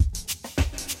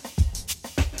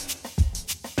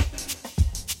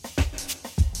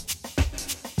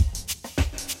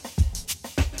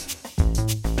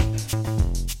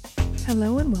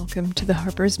Hello and welcome to the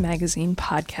Harper's Magazine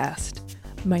podcast.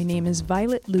 My name is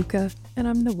Violet Luca and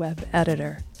I'm the web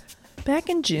editor. Back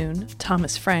in June,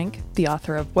 Thomas Frank, the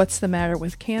author of What's the Matter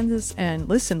with Kansas and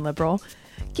Listen Liberal,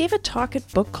 gave a talk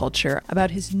at Book Culture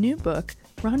about his new book,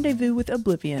 Rendezvous with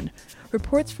Oblivion,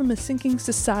 Reports from a Sinking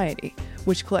Society,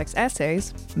 which collects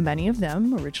essays, many of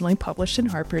them originally published in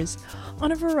Harper's,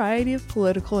 on a variety of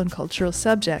political and cultural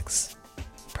subjects.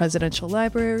 Presidential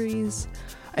libraries,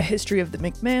 a history of the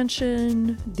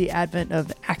McMansion, the advent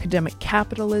of academic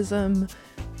capitalism,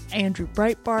 Andrew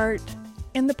Breitbart,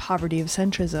 and the poverty of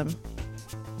centrism.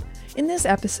 In this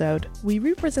episode, we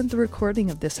represent the recording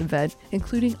of this event,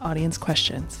 including audience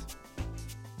questions.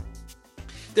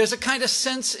 There's a kind of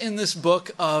sense in this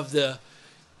book of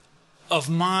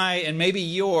my and maybe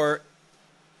your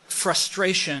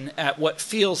frustration at what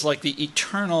feels like the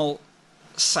eternal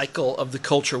cycle of the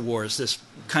culture wars, this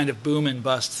kind of boom and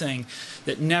bust thing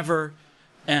that never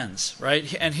ends,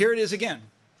 right? And here it is again.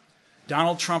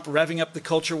 Donald Trump revving up the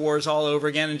culture wars all over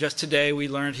again, and just today we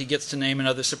learned he gets to name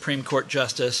another Supreme Court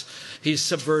justice. He's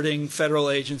subverting federal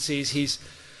agencies. He's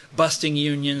busting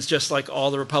unions, just like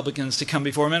all the Republicans to come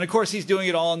before him. And of course, he's doing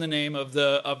it all in the name of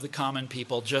the common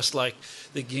people, just like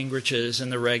the Gingriches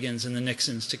and the Reagans and the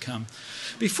Nixons to come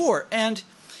before. And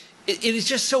it is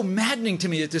just so maddening to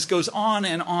me that this goes on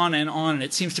and on and on, and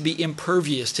it seems to be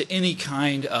impervious to any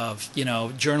kind of,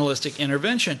 journalistic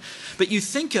intervention. But you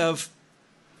think of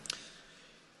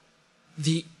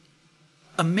the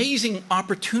amazing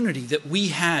opportunity that we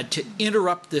had to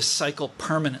interrupt this cycle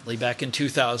permanently back in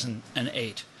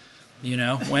 2008,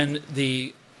 when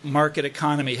the market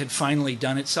economy had finally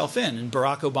done itself in, and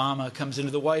Barack Obama comes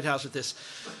into the White House with this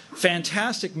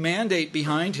fantastic mandate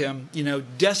behind him,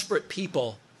 desperate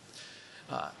people,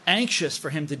 anxious for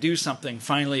him to do something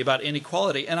finally about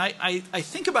inequality. And I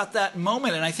think about that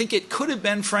moment, and I think it could have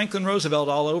been Franklin Roosevelt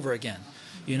all over again,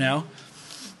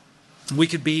 We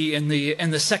could be in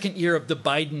the second year of the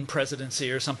Biden presidency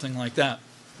or something like that.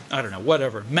 I don't know,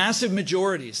 whatever. Massive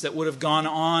majorities that would have gone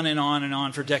on and on and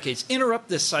on for decades. Interrupt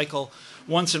this cycle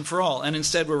once and for all. And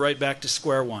instead we're right back to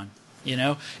square one.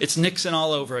 It's Nixon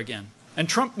all over again. And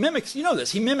Trump mimics,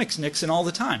 this, he mimics Nixon all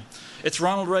the time. It's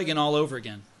Ronald Reagan all over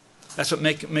again. That's what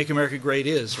Make America Great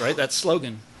is, right? That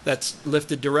slogan that's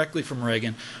lifted directly from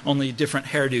Reagan, only a different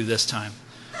hairdo this time,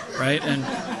 right? And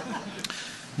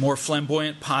more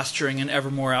flamboyant posturing and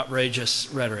ever more outrageous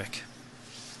rhetoric.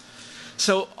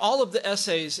 So all of the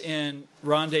essays in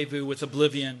Rendezvous with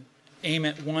Oblivion aim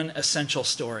at one essential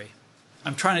story.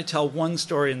 I'm trying to tell one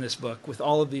story in this book with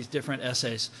all of these different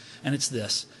essays, and it's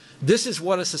this. This is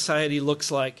what a society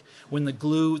looks like when the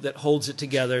glue that holds it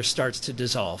together starts to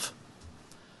dissolve.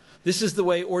 This is the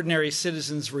way ordinary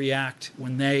citizens react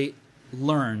when they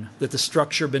learn that the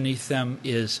structure beneath them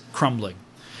is crumbling.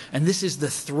 And this is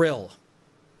the thrill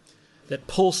that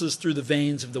pulses through the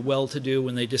veins of the well-to-do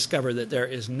when they discover that there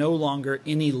is no longer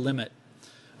any limit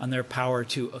on their power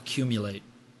to accumulate.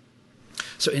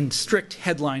 So in strict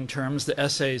headline terms, the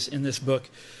essays in this book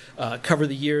cover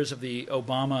the years of the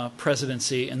Obama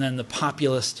presidency and then the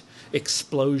populist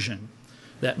explosion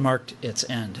that marked its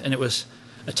end. And it was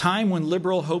a time when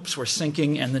liberal hopes were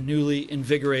sinking and the newly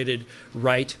invigorated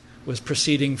right was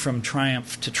proceeding from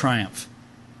triumph to triumph.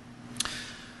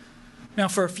 Now,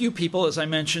 for a few people, as I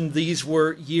mentioned, these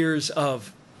were years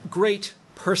of great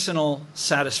personal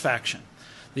satisfaction.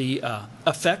 The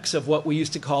effects of what we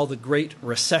used to call the Great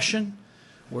Recession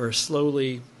were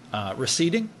slowly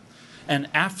receding, and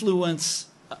affluence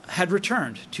had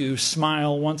returned to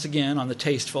smile once again on the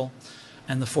tasteful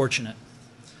and the fortunate.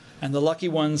 And the lucky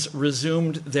ones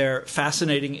resumed their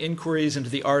fascinating inquiries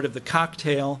into the art of the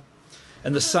cocktail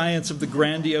and the science of the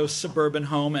grandiose suburban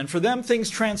home. And for them, things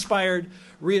transpired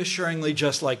reassuringly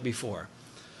just like before.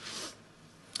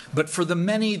 But for the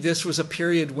many, this was a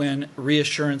period when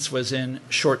reassurance was in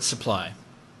short supply.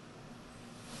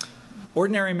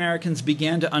 Ordinary Americans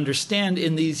began to understand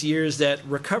in these years that,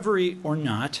 recovery or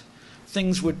not,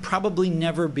 things would probably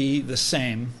never be the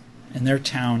same in their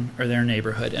town or their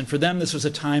neighborhood. And for them, this was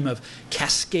a time of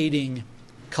cascading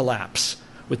collapse,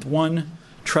 with one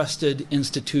trusted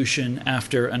institution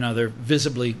after another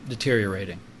visibly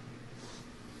deteriorating.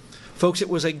 Folks, it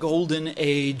was a golden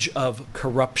age of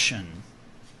corruption.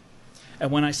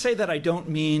 And when I say that, I don't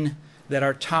mean that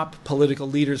our top political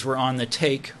leaders were on the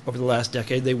take over the last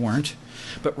decade. They weren't.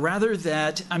 But rather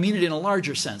that, I mean it in a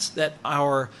larger sense, that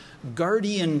our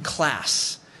guardian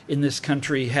class in this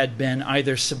country had been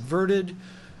either subverted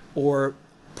or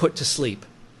put to sleep.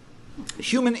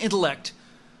 Human intellect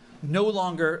no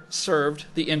longer served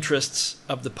the interests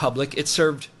of the public. It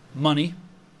served money,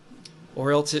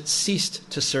 or else it ceased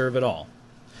to serve at all.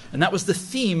 And that was the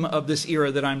theme of this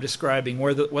era that I'm describing,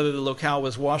 whether the locale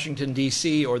was Washington,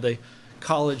 D.C., or the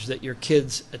college that your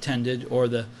kids attended, or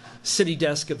the city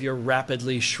desk of your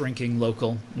rapidly shrinking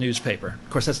local newspaper. Of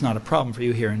course, that's not a problem for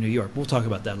you here in New York. We'll talk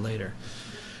about that later.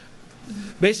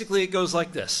 Basically, it goes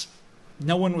like this.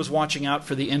 No one was watching out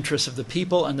for the interests of the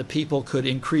people, and the people could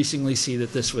increasingly see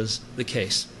that this was the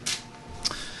case.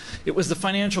 It was the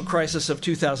financial crisis of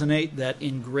 2008 that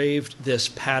engraved this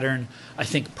pattern, I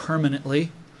think,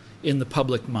 permanently in the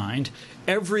public mind.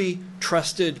 Every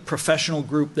trusted professional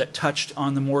group that touched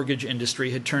on the mortgage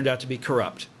industry had turned out to be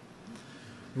corrupt.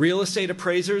 Real estate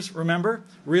appraisers, remember?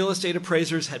 Real estate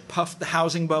appraisers had puffed the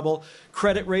housing bubble.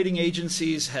 Credit rating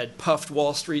agencies had puffed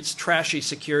Wall Street's trashy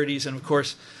securities. And of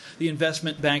course, the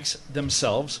investment banks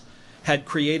themselves had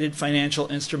created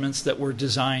financial instruments that were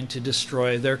designed to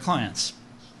destroy their clients.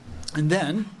 And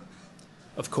then,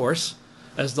 of course,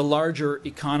 as the larger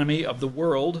economy of the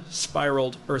world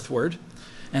spiraled earthward,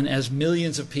 and as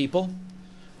millions of people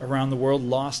around the world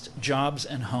lost jobs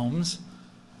and homes,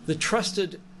 the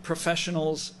trusted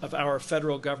professionals of our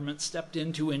federal government stepped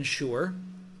in to ensure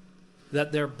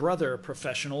that their brother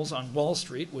professionals on Wall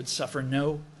Street would suffer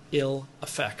no ill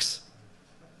effects.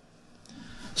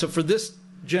 So for this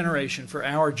generation, for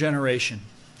our generation,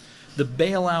 the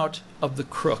bailout of the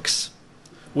crooks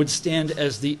would stand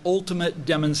as the ultimate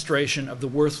demonstration of the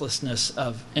worthlessness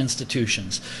of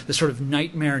institutions, the sort of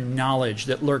nightmare knowledge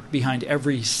that lurked behind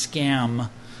every scam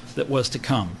that was to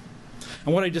come.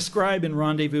 And what I describe in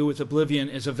Rendezvous with Oblivion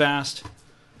is a vast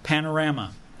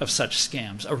panorama of such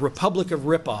scams, a republic of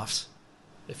rip-offs,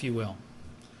 if you will.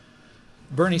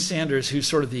 Bernie Sanders, who's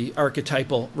sort of the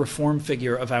archetypal reform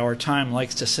figure of our time,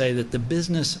 likes to say that the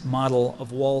business model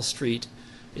of Wall Street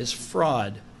is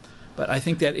fraud. But I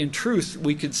think that in truth,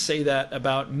 we could say that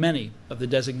about many of the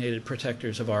designated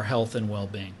protectors of our health and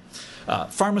well-being.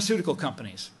 Pharmaceutical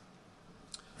companies,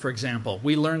 for example,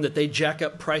 we learned that they jack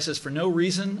up prices for no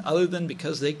reason other than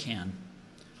because they can,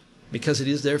 because it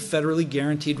is their federally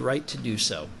guaranteed right to do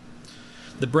so.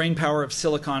 The brainpower of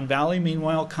Silicon Valley,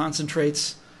 meanwhile,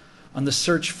 concentrates on the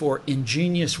search for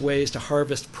ingenious ways to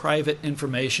harvest private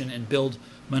information and build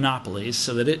monopolies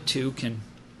so that it too can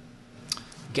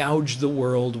gouge the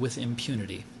world with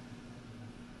impunity.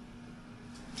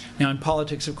 Now, in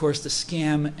politics, of course, the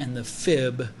scam and the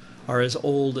fib are as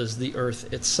old as the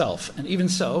earth itself. And even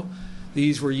so,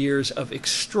 these were years of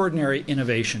extraordinary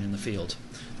innovation in the field.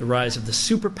 The rise of the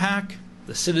super PAC,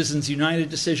 the Citizens United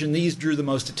decision, these drew the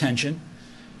most attention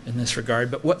in this regard.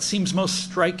 But what seems most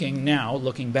striking now,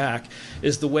 looking back,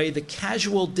 is the way the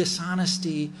casual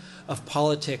dishonesty of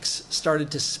politics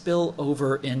started to spill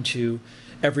over into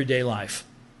everyday life.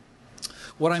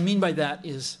 What I mean by that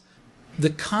is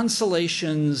the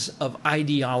consolations of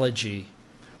ideology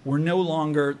were no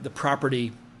longer the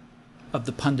property of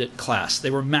the pundit class. They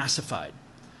were massified.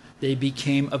 They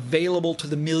became available to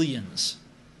the millions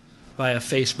via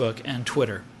Facebook and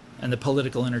Twitter and the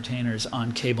political entertainers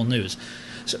on cable news.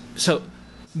 So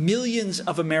millions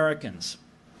of Americans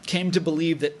came to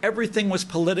believe that everything was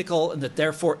political and that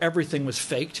therefore everything was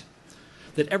faked,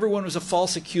 that everyone was a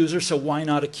false accuser, so why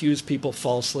not accuse people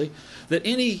falsely, that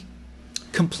any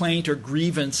complaint or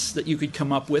grievance that you could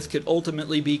come up with could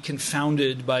ultimately be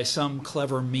confounded by some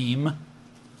clever meme,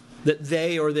 that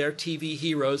they or their TV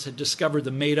heroes had discovered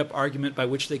the made-up argument by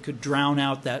which they could drown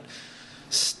out that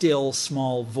still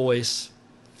small voice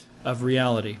of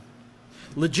reality.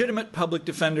 Legitimate public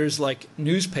defenders like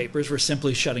newspapers were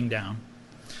simply shutting down.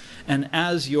 And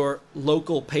as your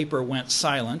local paper went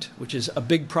silent, which is a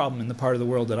big problem in the part of the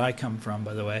world that I come from,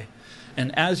 by the way,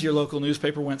 and as your local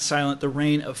newspaper went silent, the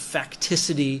reign of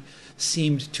facticity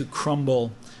seemed to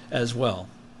crumble as well.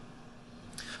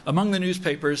 Among the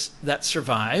newspapers that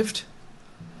survived,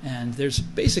 and there's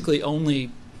basically only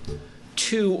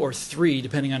 2 or 3,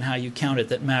 depending on how you count it,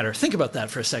 that matter. Think about that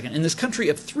for a second. In this country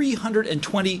of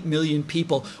 320 million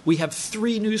people, we have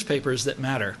 3 newspapers that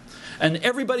matter. And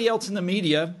everybody else in the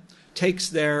media takes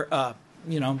their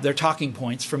talking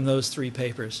points from those 3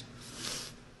 papers.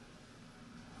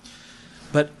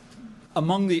 But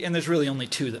and there's really only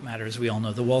 2 that matter, as we all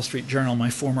know. The Wall Street Journal, my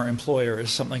former employer, is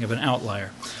something of an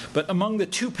outlier. But among the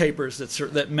 2 papers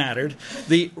that mattered,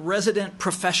 the resident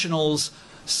professionals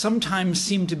sometimes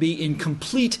seemed to be in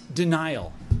complete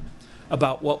denial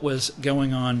about what was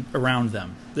going on around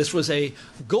them. This was a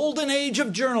golden age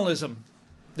of journalism,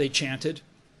 they chanted.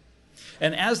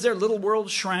 And as their little world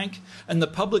shrank and the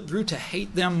public grew to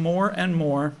hate them more and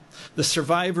more, the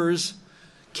survivors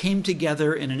came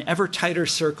together in an ever tighter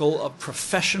circle of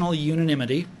professional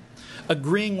unanimity,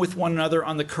 agreeing with one another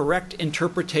on the correct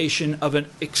interpretation of an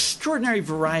extraordinary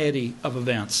variety of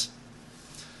events.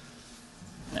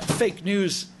 Now, fake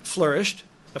news flourished,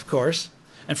 of course,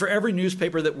 and for every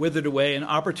newspaper that withered away, an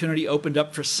opportunity opened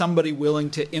up for somebody willing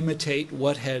to imitate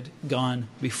what had gone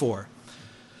before.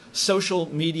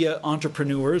 Social media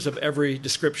entrepreneurs of every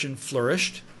description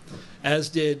flourished, as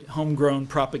did homegrown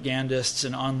propagandists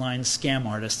and online scam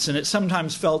artists. And it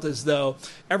sometimes felt as though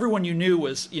everyone you knew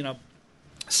was,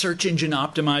 search engine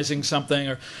optimizing something,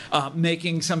 or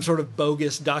making some sort of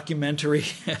bogus documentary,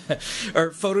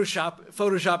 or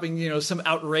photoshopping, some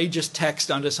outrageous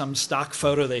text onto some stock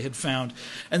photo they had found.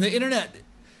 And the internet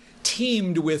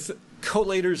teemed with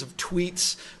collators of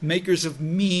tweets, makers of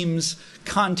memes,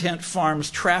 content farms,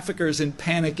 traffickers in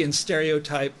panic and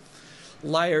stereotype,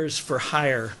 liars for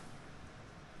hire.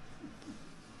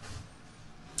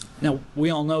 Now, we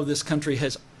all know this country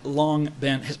has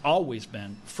always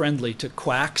been friendly to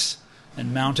quacks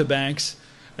and mountebanks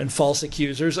and false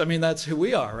accusers. I mean, that's who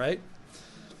we are, right?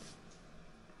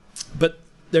 But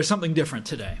there's something different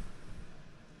today.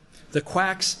 The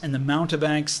quacks and the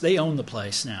mountebanks, they own the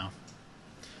place now.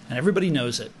 And everybody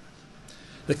knows it.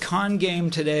 The con game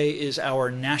today is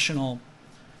our national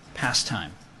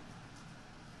pastime.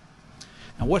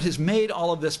 Now, what has made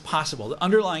all of this possible, the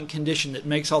underlying condition that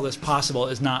makes all this possible,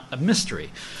 is not a mystery.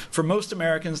 For most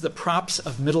Americans, the props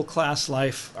of middle-class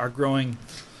life are growing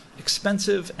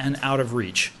expensive and out of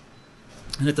reach.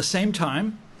 And at the same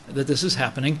time that this is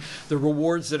happening, the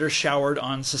rewards that are showered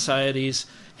on society's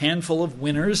handful of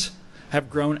winners have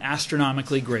grown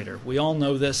astronomically greater. We all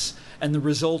know this, and the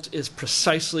result is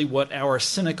precisely what our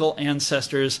cynical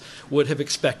ancestors would have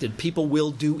expected. People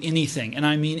will do anything, and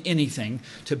I mean anything,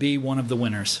 to be one of the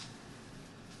winners.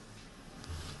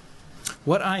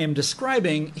 What I am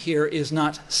describing here is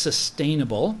not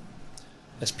sustainable,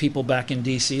 as people back in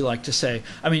D.C. like to say.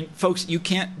 I mean, folks, you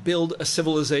can't build a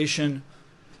civilization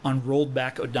on rolled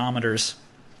back odometers,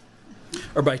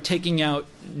 or by taking out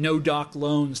no-doc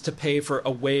loans to pay for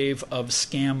a wave of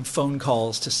scam phone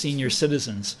calls to senior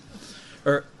citizens,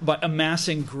 or by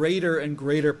amassing greater and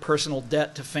greater personal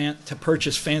debt to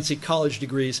purchase fancy college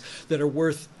degrees that are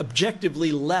worth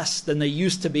objectively less than they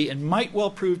used to be and might well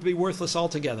prove to be worthless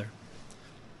altogether,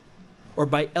 or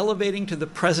by elevating to the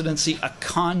presidency a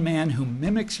con man who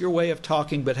mimics your way of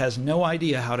talking but has no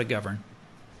idea how to govern.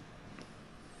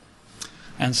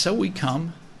 And so we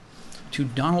come to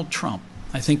Donald Trump.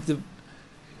 I think the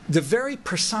very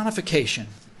personification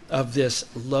of this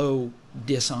low,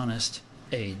 dishonest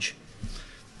age.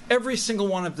 Every single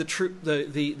one of the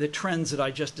trends that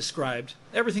I just described,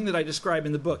 everything that I describe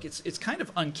in the book, it's kind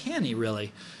of uncanny,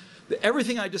 really.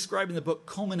 Everything I describe in the book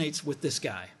culminates with this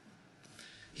guy.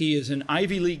 He is an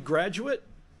Ivy League graduate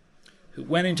who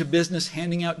went into business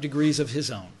handing out degrees of his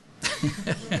own.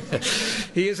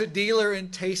 He is a dealer in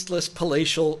tasteless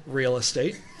palatial real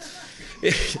estate.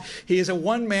 He is a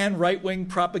one-man right-wing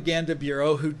propaganda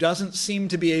bureau who doesn't seem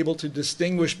to be able to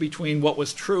distinguish between what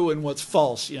was true and what's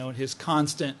false, in his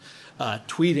constant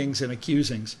tweetings and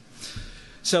accusings.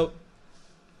 So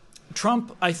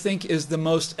Trump, I think, is the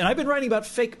most, and I've been writing about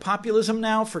fake populism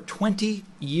now for 20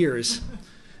 years,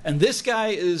 and this guy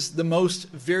is the most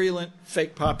virulent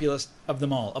fake populist of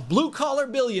them all. A blue-collar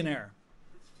billionaire,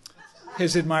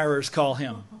 his admirers call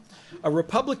him. A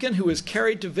Republican who is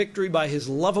carried to victory by his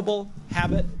lovable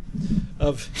habit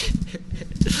of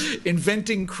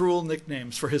inventing cruel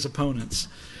nicknames for his opponents.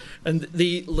 And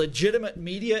the legitimate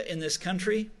media in this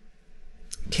country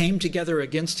came together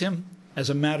against him as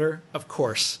a matter of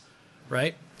course,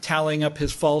 right? Tallying up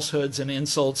his falsehoods and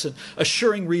insults and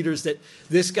assuring readers that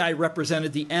this guy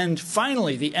represented the end,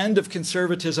 finally, the end of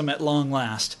conservatism at long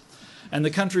last. And the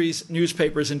country's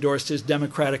newspapers endorsed his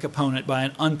Democratic opponent by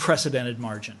an unprecedented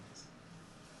margin.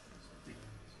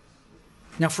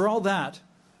 Now, for all that,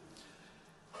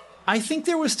 I think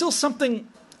there was still something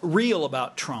real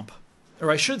about Trump,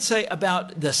 or I should say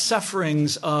about the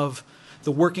sufferings of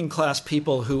the working class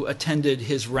people who attended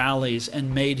his rallies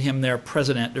and made him their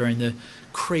president during the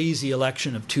crazy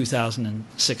election of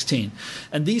 2016.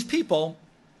 And these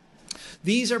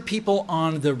are people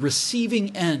on the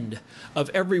receiving end of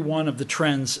every one of the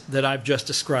trends that I've just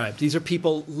described. These are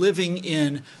people living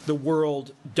in the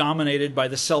world dominated by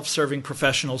the self-serving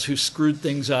professionals who screwed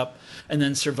things up and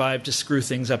then survived to screw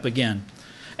things up again.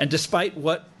 And despite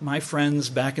what my friends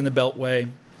back in the Beltway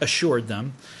assured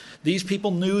them, these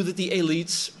people knew that the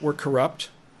elites were corrupt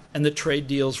and the trade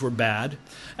deals were bad.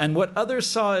 And what others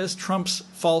saw as Trump's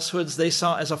falsehoods, they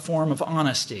saw as a form of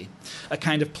honesty, a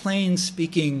kind of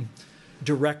plain-speaking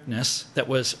directness that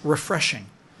was refreshing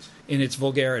in its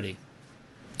vulgarity.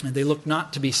 And they looked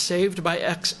not to be saved by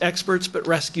experts, but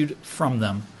rescued from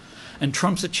them. And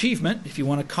Trump's achievement, if you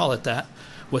want to call it that,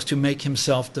 was to make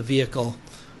himself the vehicle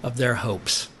of their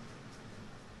hopes.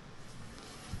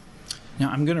 Now,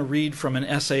 I'm going to read from an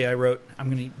essay I wrote. I'm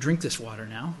going to drink this water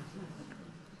now.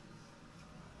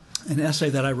 An essay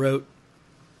that I wrote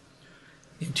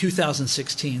in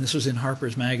 2016. This was in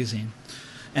Harper's Magazine.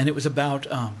 And it was about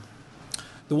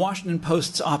the Washington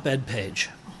Post's op-ed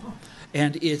page.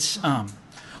 And its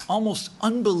almost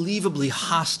unbelievably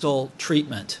hostile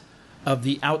treatment of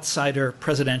the outsider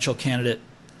presidential candidate,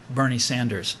 Bernie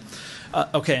Sanders.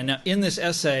 Okay, now in this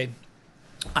essay,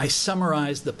 I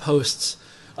summarized the Post's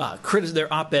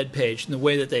their op-ed page and the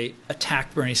way that they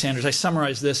attacked Bernie Sanders. I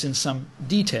summarized this in some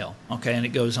detail, okay, and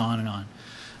it goes on and on.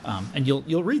 And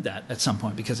you'll read that at some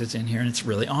point because it's in here and it's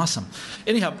really awesome.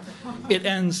 Anyhow, it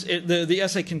ends. The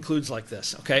essay concludes like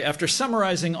this. Okay, after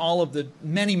summarizing all of the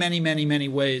many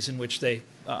ways in which they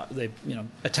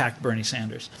attacked Bernie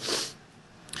Sanders,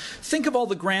 think of all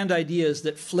the grand ideas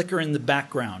that flicker in the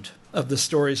background of the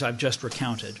stories I've just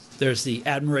recounted. There's the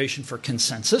admiration for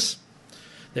consensus.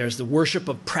 There's the worship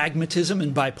of pragmatism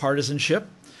and bipartisanship.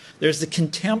 There's the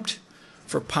contempt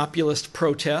for populist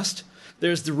protest.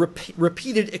 There's the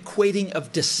repeated equating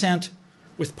of dissent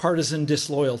with partisan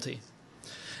disloyalty.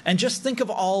 And just think of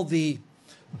all the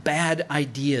bad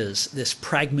ideas this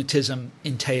pragmatism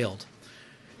entailed.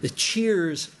 The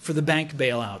cheers for the bank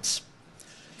bailouts.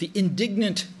 The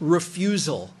indignant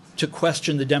refusal to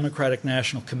question the Democratic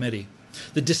National Committee.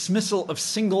 The dismissal of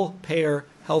single-payer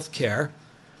health care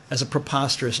as a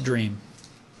preposterous dream.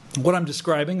 What I'm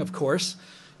describing, of course,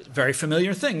 is a very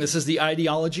familiar thing. This is the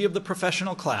ideology of the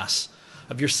professional class,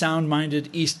 of your sound-minded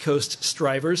East Coast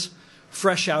strivers,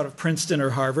 fresh out of Princeton or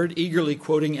Harvard, eagerly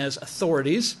quoting as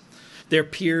authorities their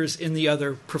peers in the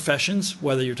other professions,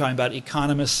 whether you're talking about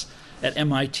economists at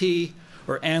MIT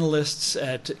or analysts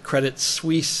at Credit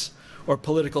Suisse or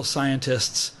political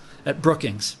scientists at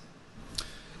Brookings.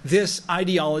 This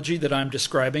ideology that I'm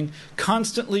describing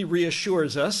constantly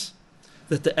reassures us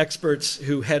that the experts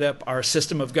who head up our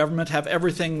system of government have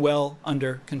everything well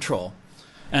under control.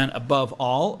 And above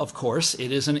all, of course,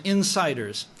 it is an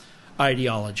insider's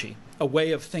ideology, a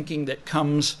way of thinking that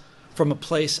comes from a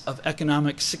place of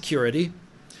economic security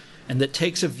and that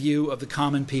takes a view of the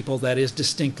common people that is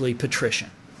distinctly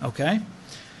patrician. Okay?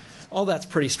 All that's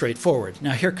pretty straightforward.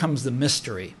 Now here comes the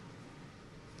mystery.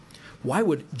 Why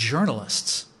would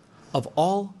journalists, of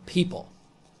all people,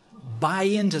 buy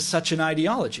into such an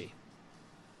ideology?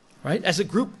 Right? As a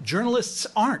group, journalists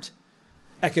aren't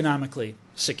economically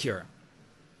secure.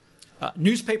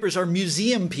 Newspapers are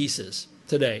museum pieces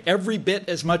today, every bit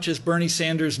as much as Bernie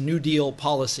Sanders' New Deal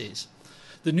policies.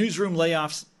 The newsroom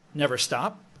layoffs never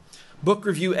stop. Book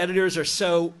review editors are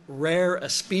so rare a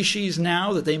species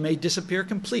now that they may disappear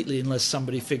completely unless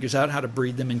somebody figures out how to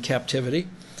breed them in captivity.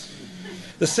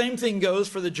 The same thing goes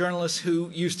for the journalists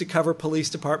who used to cover police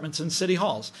departments and city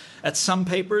halls. At some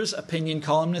papers, opinion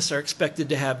columnists are expected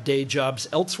to have day jobs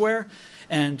elsewhere,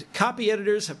 and copy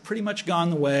editors have pretty much gone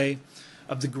the way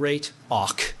of the great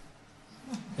auk.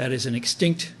 That is an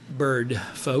extinct bird,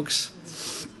 folks.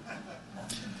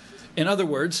 In other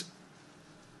words,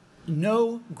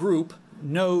 no group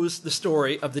knows the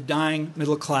story of the dying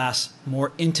middle class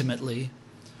more intimately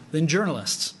than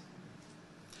journalists.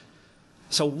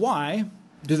 So why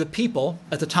do the people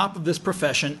at the top of this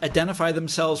profession identify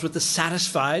themselves with the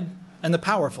satisfied and the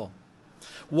powerful?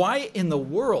 Why in the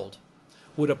world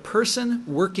would a person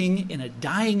working in a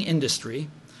dying industry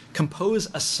compose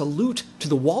a salute to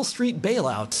the Wall Street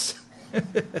bailouts?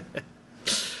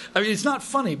 I mean, it's not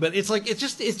funny, but it's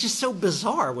just so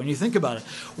bizarre when you think about it.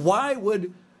 Why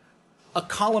would a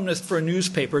columnist for a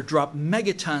newspaper drop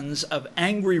megatons of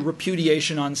angry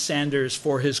repudiation on Sanders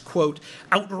for his, quote,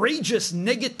 outrageous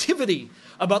negativity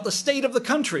about the state of the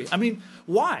country? I mean,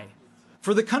 why?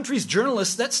 For the country's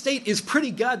journalists, that state is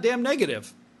pretty goddamn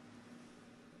negative.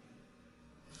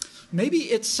 Maybe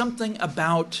it's something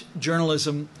about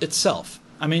journalism itself.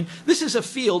 I mean, this is a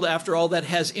field, after all, that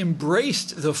has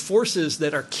embraced the forces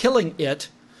that are killing it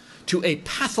to a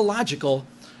pathological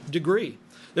degree.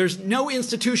 There's no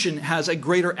institution has a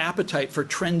greater appetite for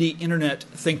trendy internet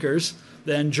thinkers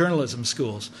than journalism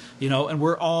schools, and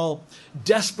we're all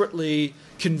desperately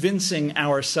convincing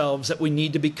ourselves that we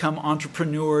need to become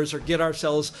entrepreneurs or get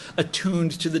ourselves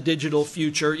attuned to the digital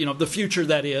future, the future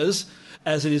that is,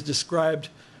 as it is described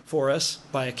for us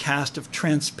by a cast of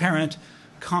transparent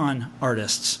con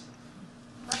artists.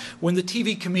 When the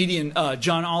TV comedian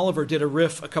John Oliver did a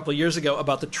riff a couple of years ago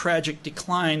about the tragic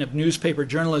decline of newspaper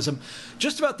journalism,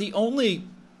 just about the only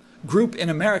group in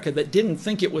America that didn't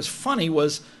think it was funny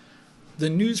was the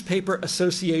Newspaper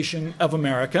Association of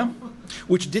America,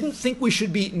 which didn't think we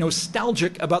should be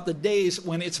nostalgic about the days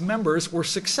when its members were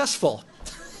successful.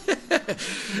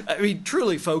 I mean,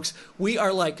 truly, folks, we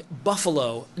are like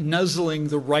buffalo nuzzling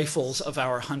the rifles of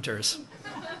our hunters.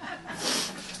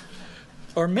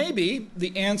 Or maybe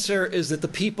the answer is that the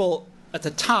people at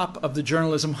the top of the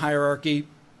journalism hierarchy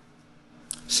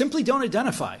simply don't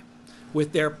identify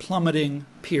with their plummeting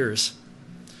peers.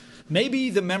 Maybe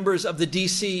the members of the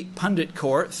DC pundit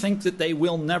corps think that they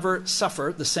will never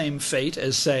suffer the same fate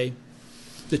as, say,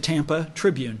 the Tampa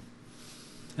Tribune.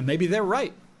 And maybe they're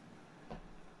right.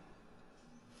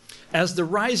 As the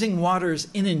rising waters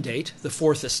inundate the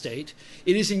Fourth Estate,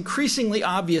 it is increasingly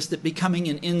obvious that becoming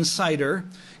an insider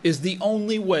is the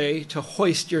only way to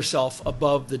hoist yourself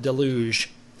above the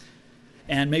deluge.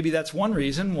 And maybe that's one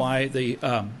reason why the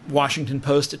Washington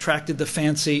Post attracted the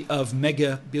fancy of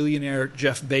mega billionaire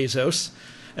Jeff Bezos,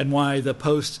 and why the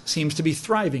Post seems to be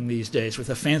thriving these days with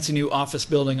a fancy new office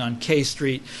building on K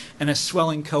Street and a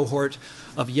swelling cohort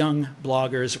of young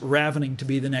bloggers ravening to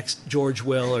be the next George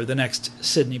Will or the next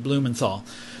Sidney Blumenthal.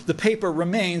 The paper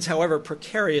remains, however,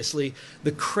 precariously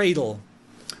the cradle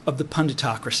of the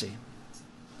punditocracy.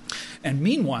 And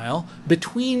meanwhile,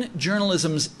 between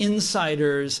journalism's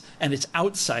insiders and its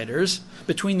outsiders,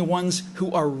 between the ones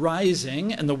who are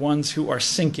rising and the ones who are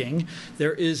sinking,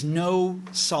 there is no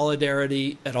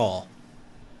solidarity at all.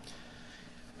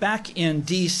 Back in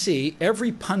D.C.,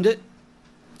 every pundit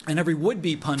and every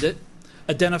would-be pundit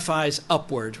identifies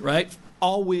upward, right?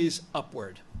 Always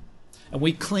upward. And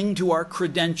we cling to our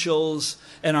credentials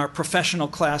and our professional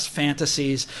class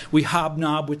fantasies. We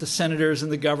hobnob with the senators and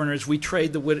the governors. We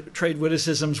trade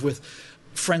witticisms with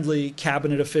friendly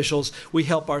cabinet officials. We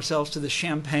help ourselves to the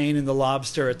champagne and the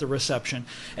lobster at the reception.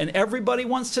 And everybody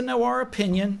wants to know our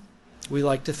opinion. We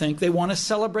like to think they want to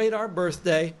celebrate our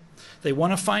birthday. They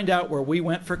want to find out where we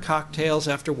went for cocktails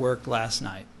after work last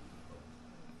night.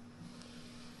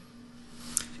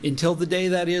 Until the day,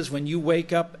 that is, when you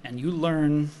wake up and you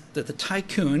learn that the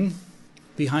tycoon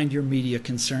behind your media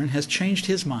concern has changed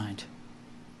his mind.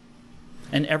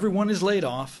 And everyone is laid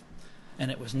off,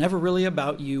 and it was never really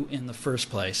about you in the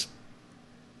first place.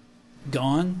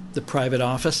 Gone, the private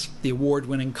office, the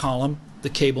award-winning column, the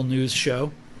cable news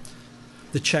show.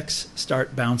 The checks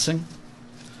start bouncing.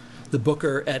 The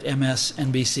booker at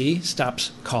MSNBC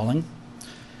stops calling.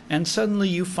 And suddenly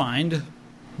you find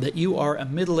that you are a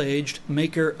middle-aged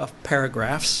maker of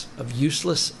paragraphs, of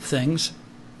useless things,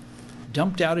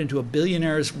 dumped out into a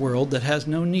billionaire's world that has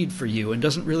no need for you and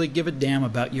doesn't really give a damn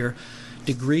about your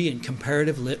degree in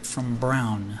comparative lit from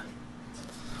Brown.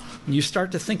 And you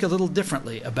start to think a little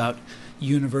differently about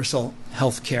universal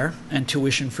health care and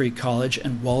tuition-free college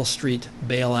and Wall Street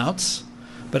bailouts.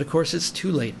 But of course, it's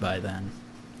too late by then.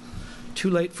 Too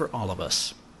late for all of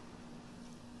us.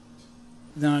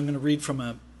 Now I'm going to read from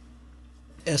a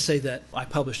essay that I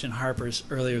published in Harper's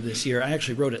earlier this year. I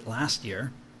actually wrote it last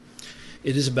year.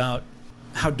 It is about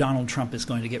how Donald Trump is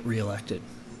going to get reelected.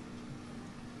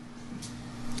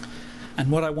 And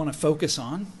what I want to focus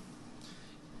on,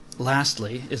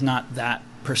 lastly, is not that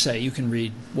per se. You can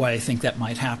read why I think that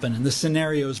might happen and the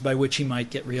scenarios by which he might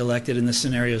get reelected and the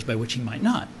scenarios by which he might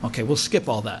not. Okay, we'll skip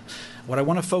all that. What I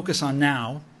want to focus on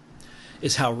now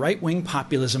is how right-wing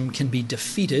populism can be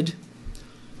defeated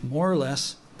more or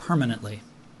less permanently.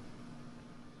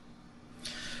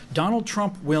 Donald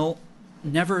Trump will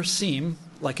never seem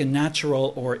like a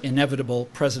natural or inevitable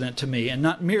president to me, and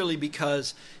not merely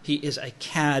because he is a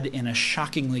cad in a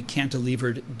shockingly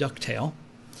cantilevered ducktail,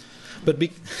 but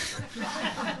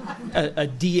a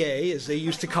DA, as they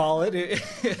used to call it.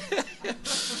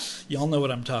 Y'all know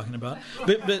what I'm talking about.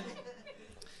 But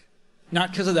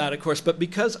not because of that, of course, but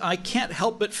because I can't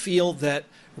help but feel that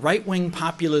right-wing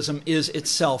populism is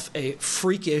itself a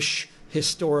freakish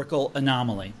historical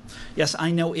anomaly. Yes,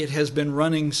 I know it has been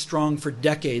running strong for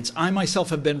decades. I myself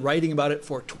have been writing about it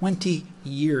for 20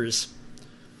 years.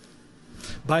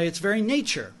 By its very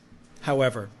nature,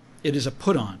 however, it is a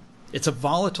put-on. It's a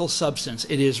volatile substance.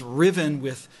 It is riven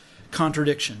with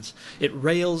contradictions. It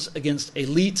rails against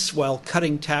elites while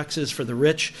cutting taxes for the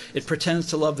rich. It pretends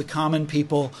to love the common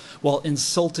people while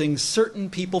insulting certain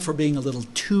people for being a little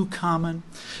too common.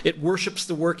 It worships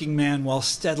the working man while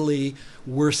steadily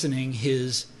worsening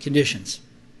his conditions.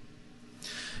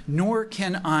 Nor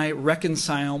can I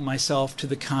reconcile myself to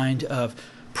the kind of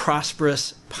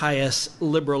prosperous, pious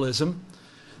liberalism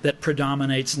that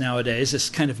predominates nowadays, this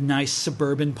kind of nice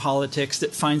suburban politics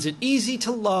that finds it easy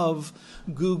to love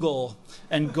Google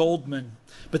and Goldman,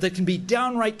 but that can be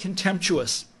downright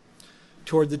contemptuous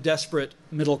toward the desperate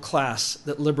middle class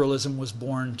that liberalism was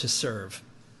born to serve.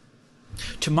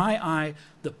 To my eye,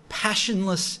 the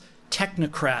passionless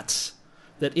technocrats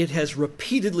that it has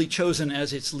repeatedly chosen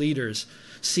as its leaders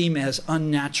seem as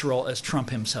unnatural as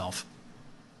Trump himself.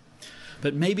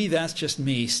 But maybe that's just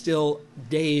me, still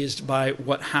dazed by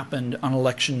what happened on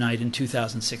election night in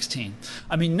 2016.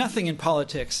 I mean, nothing in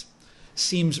politics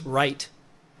seems right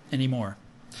anymore.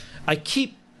 I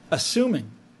keep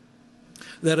assuming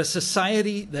that a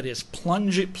society that is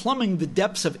plumbing the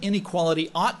depths of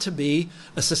inequality ought to be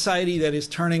a society that is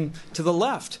turning to the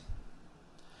left.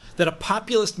 That a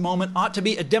populist moment ought to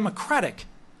be a democratic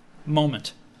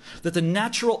moment. That the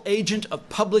natural agent of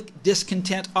public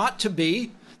discontent ought to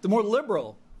be the more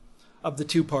liberal of the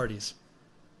two parties.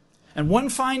 And one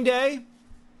fine day,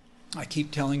 I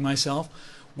keep telling myself,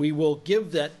 we will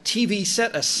give that TV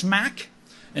set a smack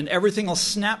and everything will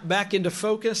snap back into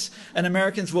focus, and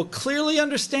Americans will clearly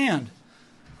understand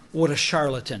what a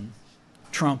charlatan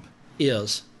Trump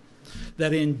is.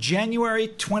 That in January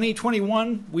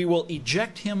 2021, we will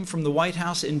eject him from the White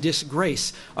House in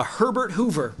disgrace, a Herbert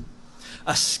Hoover,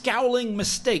 a scowling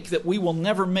mistake that we will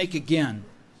never make again.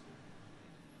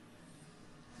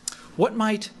 What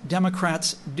might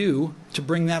Democrats do to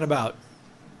bring that about?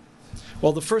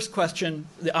 Well, the first question,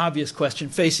 the obvious question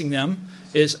facing them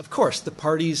is, of course, the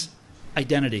party's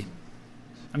identity.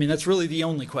 I mean, that's really the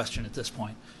only question at this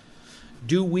point.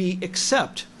 Do we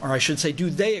accept, or I should say,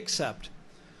 do they accept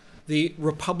the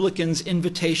Republicans'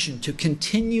 invitation to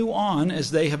continue on as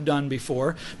they have done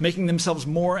before, making themselves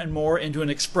more and more into an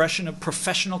expression of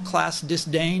professional class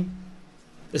disdain?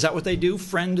 Is that what they do?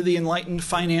 Friend to the enlightened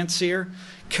financier,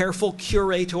 careful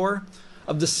curator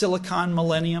of the Silicon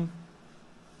Millennium?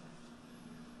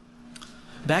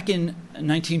 Back in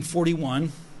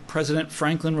 1941, President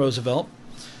Franklin Roosevelt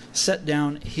set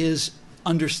down his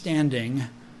understanding,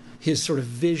 his sort of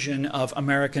vision of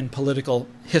American political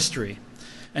history.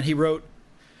 And he wrote,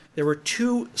 there were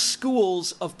two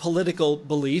schools of political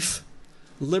belief,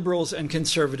 liberals and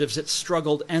conservatives, that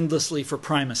struggled endlessly for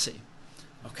primacy.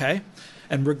 Okay?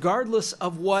 And regardless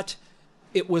of what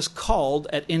it was called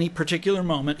at any particular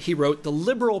moment, he wrote, the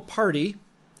Liberal Party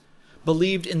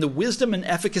believed in the wisdom and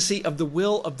efficacy of the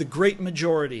will of the great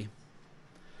majority,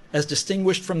 as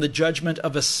distinguished from the judgment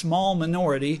of a small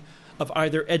minority of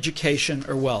either education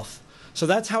or wealth. So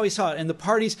that's how he saw it. And the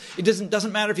parties, it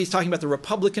doesn't matter if he's talking about the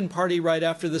Republican Party right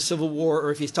after the Civil War or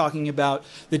if he's talking about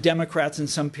the Democrats in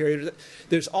some period.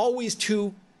 There's always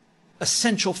two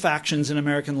essential factions in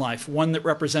American life, one that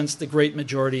represents the great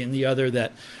majority and the other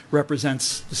that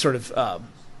represents the sort of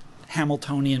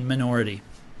Hamiltonian minority.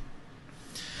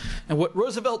 And what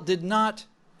Roosevelt did not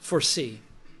foresee,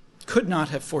 could not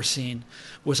have foreseen,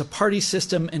 was a party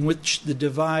system in which the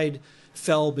divide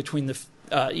fell between the,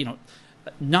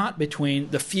 not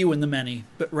between the few and the many,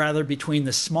 but rather between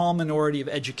the small minority of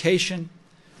education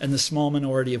and the small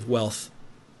minority of wealth.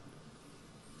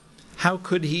 How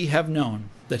could he have known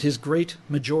that his great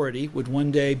majority would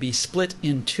one day be split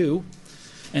in two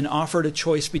and offered a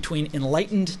choice between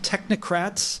enlightened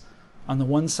technocrats on the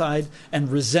one side and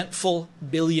resentful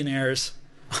billionaires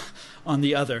on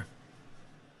the other?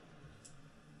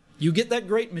 You get that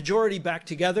great majority back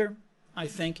together, I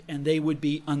think, and they would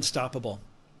be unstoppable.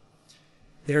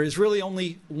 There is really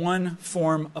only one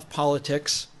form of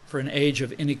politics for an age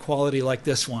of inequality like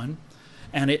this one,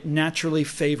 and it naturally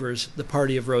favors the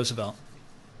party of Roosevelt.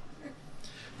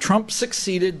 Trump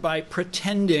succeeded by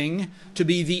pretending to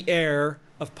be the heir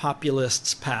of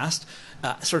populists past,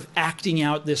 sort of acting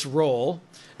out this role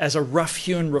as a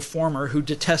rough-hewn reformer who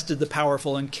detested the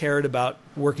powerful and cared about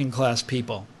working-class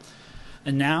people.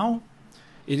 And now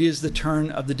it is the turn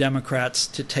of the Democrats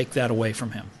to take that away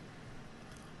from him.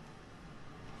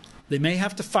 They may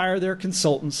have to fire their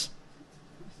consultants.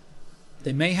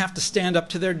 They may have to stand up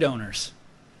to their donors.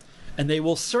 And they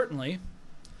will certainly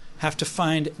have to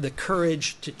find the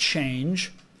courage to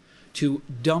change, to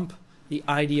dump the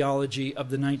ideology of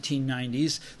the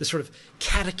 1990s, the sort of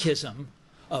catechism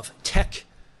of tech,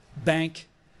 bank,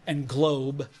 and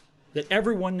globe that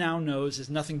everyone now knows is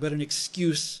nothing but an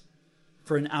excuse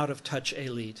for an out-of-touch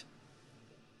elite.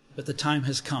 But the time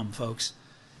has come, folks.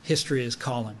 History is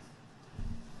calling.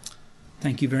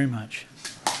 Thank you very much.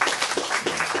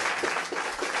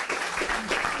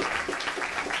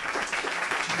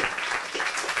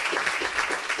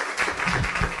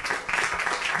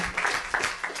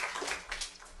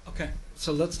 Okay,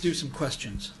 so let's do some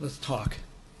questions. Let's talk.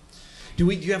 Do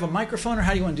you have a microphone, or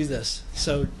how do you want to do this?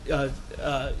 So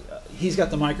he's got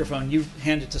the microphone. You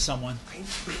hand it to someone.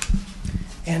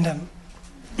 And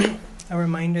a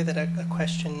reminder that a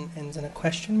question ends in a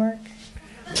question mark.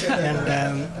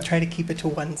 And try to keep it to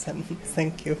one sentence.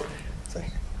 Thank you. Sorry.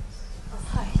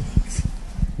 Hi, thanks.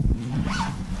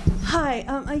 Hi,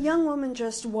 a young woman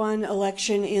just won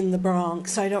election in the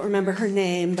Bronx. I don't remember her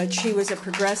name, but she was a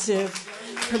progressive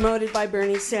promoted by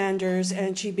Bernie Sanders,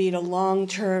 and she beat a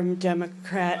long-term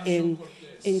Democrat in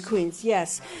Queens,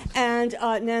 yes. And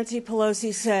Nancy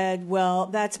Pelosi said, well,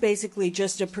 that's basically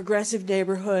just a progressive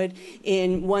neighborhood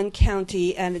in one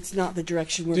county, and it's not the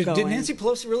direction we're going. Did Nancy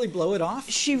Pelosi really blow it off?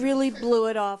 She really blew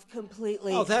it off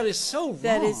completely. Oh, that is so wrong.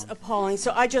 That is appalling.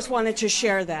 So I just wanted to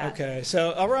share that. Okay,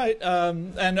 so all right,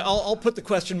 and I'll put the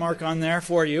question mark on there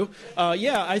for you.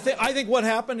 Yeah, I think what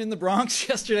happened in the Bronx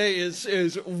yesterday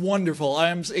is wonderful.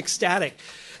 I'm ecstatic.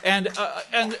 And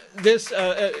this,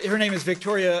 her name is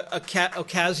Victoria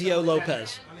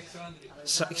Ocasio-Cortez.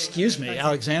 So, excuse me,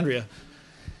 Alexandria.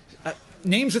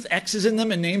 Names with X's in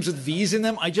them and names with V's in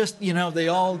them, I just, they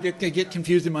all get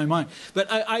confused in my mind.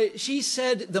 But she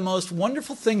said the most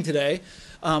wonderful thing today.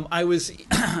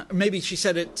 Maybe she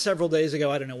said it several days ago.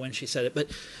 I don't know when she said it,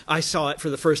 but I saw it for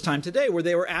the first time today, where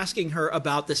they were asking her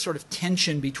about this sort of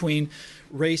tension between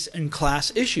race and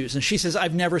class issues. And she says,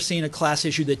 I've never seen a class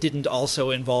issue that didn't also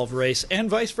involve race, and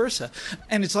vice versa.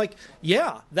 And it's like,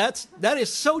 yeah, that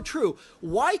is so true.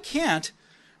 Why can't,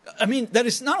 that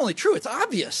is not only true, it's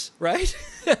obvious, right?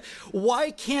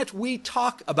 Why can't we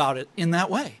talk about it in that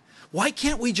way? Why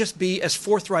can't we just be as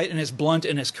forthright and as blunt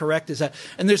and as correct as that?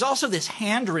 And there's also this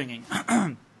hand-wringing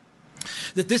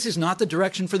that this is not the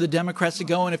direction for the Democrats to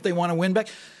go, and if they want to win back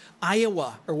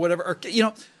Iowa or whatever, or,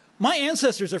 my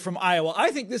ancestors are from Iowa.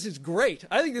 I think this is great.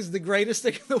 I think this is the greatest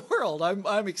thing in the world.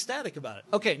 I'm ecstatic about it.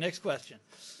 Okay, next question.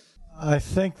 I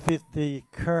think that the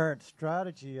current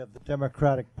strategy of the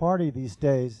Democratic Party these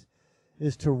days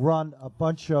is to run a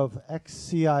bunch of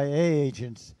ex-CIA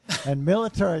agents and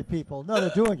military people. No,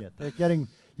 they're doing it. They're getting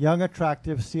young,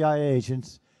 attractive CIA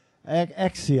agents,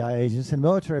 ex-CIA agents, and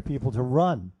military people to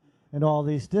run in all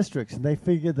these districts. And they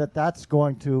figure that that's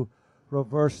going to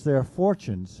reverse their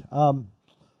fortunes.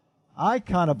 I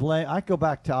go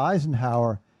back to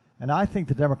Eisenhower, and I think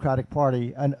the Democratic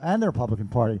Party and the Republican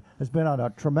Party has been on a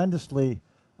tremendously,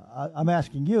 I'm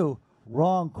asking you,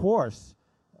 wrong course,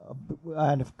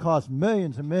 and have caused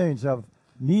millions and millions of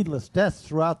needless deaths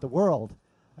throughout the world.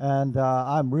 And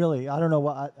I don't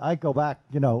know, I go back,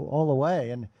 all the way,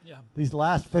 and these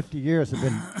last 50 years have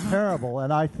been terrible,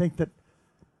 and I think that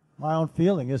my own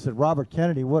feeling is that Robert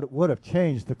Kennedy would have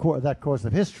changed that course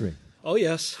of history. Oh,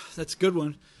 yes, that's a good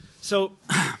one. So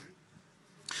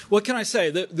what can I say?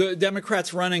 The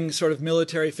Democrats running sort of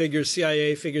military figures,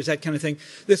 CIA figures, that kind of thing.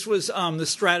 This was the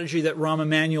strategy that Rahm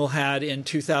Emanuel had in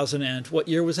 2000 and what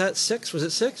year was that? 6? Was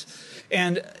it 6?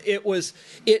 And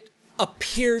it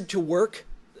appeared to work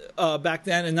back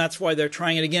then, and that's why they're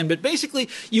trying it again. But basically,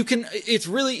 it's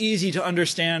really easy to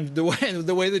understand the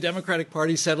way the Democratic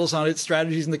Party settles on its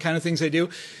strategies and the kind of things they do.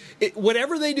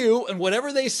 Whatever they do and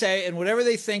whatever they say and whatever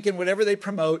they think and whatever they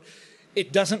promote,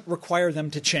 it doesn't require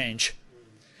them to change.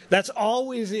 That's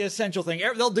always the essential thing.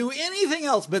 They'll do anything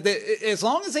else, but as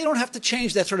long as they don't have to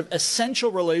change that sort of essential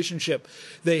relationship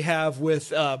they have with,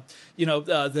 the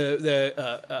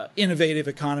innovative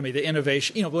economy, the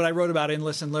innovation. What I wrote about in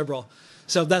Listen Liberal.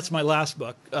 So that's my last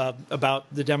book about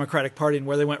the Democratic Party and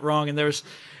where they went wrong. And there's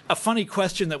a funny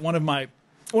question that one of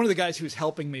the guys who's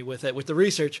helping me with the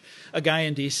research, a guy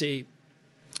in D.C.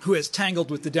 who has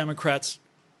tangled with the Democrats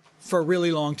for a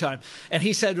really long time. And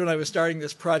he said when I was starting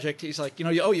this project, he's like,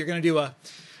 you're going to do a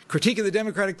critique of the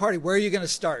Democratic Party. Where are you going to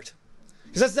start?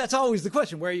 Because that's always the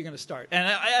question. Where are you going to start? And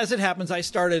as it happens, I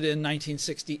started in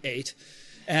 1968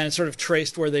 and sort of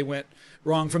traced where they went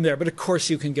wrong from there. But of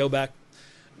course, you can go back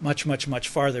much, much, much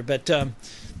farther. But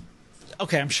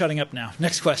okay, I'm shutting up now.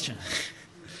 Next question.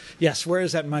 Yes, where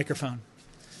is that microphone?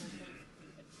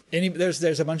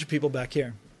 There's a bunch of people back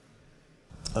here.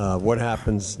 What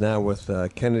happens now with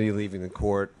Kennedy leaving the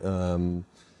court? There'll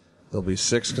be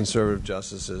 6 conservative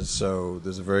justices, so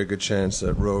there's a very good chance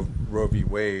that Roe v.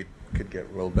 Wade could get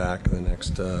rolled back in the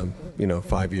next,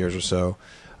 5 years or so.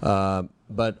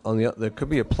 But there could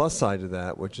be a plus side to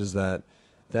that, which is that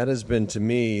has been, to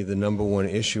me, the number one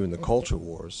issue in the culture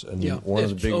wars, and one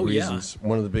of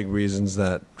the big reasons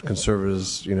that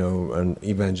conservatives, and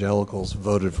evangelicals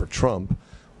voted for Trump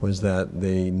was that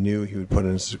they knew he would put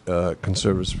in a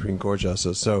conservative Supreme Court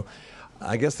justice. So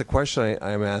I guess the question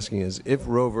I'm asking is, if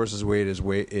Roe versus Wade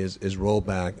is rolled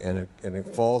back and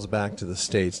it falls back to the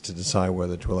states to decide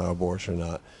whether to allow abortion or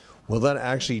not, will that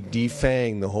actually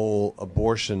defang the whole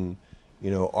abortion,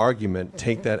 argument,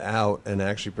 take that out, and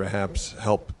actually perhaps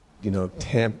help,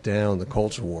 tamp down the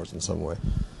culture wars in some way?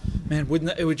 Man,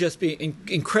 it would just be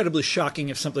incredibly shocking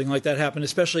if something like that happened,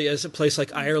 especially as a place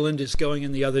like Ireland is going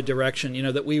in the other direction,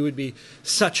 that we would be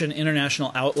such an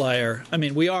international outlier. I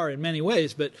mean, we are in many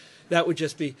ways, but that would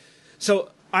just be...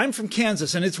 So I'm from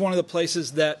Kansas, and it's one of the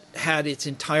places that had its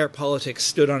entire politics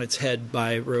stood on its head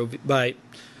by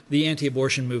the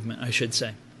anti-abortion movement, I should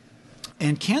say.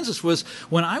 And Kansas was,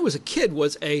 when I was a kid, it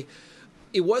was a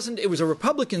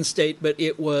Republican state, but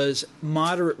it was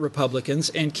moderate Republicans,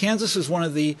 and Kansas was one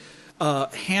of the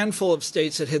handful of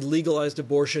states that had legalized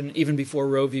abortion even before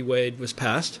Roe v. Wade was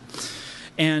passed.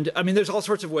 And I mean, there's all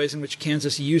sorts of ways in which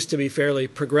Kansas used to be fairly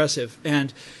progressive.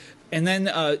 And then,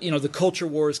 the culture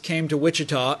wars came to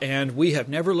Wichita, and we have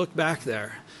never looked back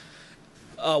there.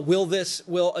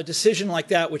 Will a decision like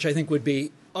that, which I think would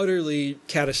be utterly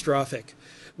catastrophic,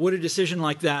 would a decision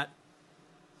like that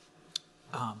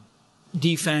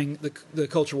defang the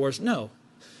culture wars? No.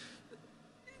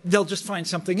 They'll just find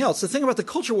something else. The thing about the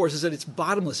culture wars is that it's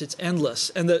bottomless, it's endless.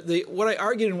 And what I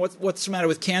argued in What's the Matter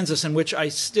with Kansas, and which I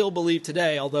still believe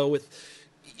today, although with,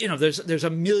 there's a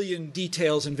million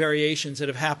details and variations that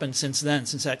have happened since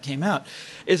that came out,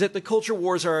 is that the culture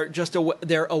wars are just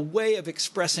they're a way of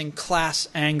expressing class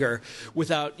anger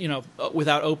without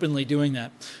openly doing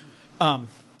that.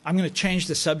 I'm going to change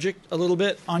the subject a little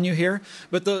bit on you here,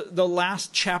 but the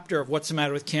last chapter of What's the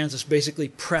Matter with Kansas basically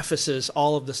prefaces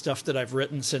all of the stuff that I've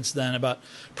written since then about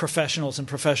professionals and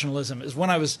professionalism. Is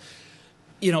when I was,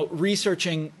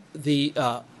 researching the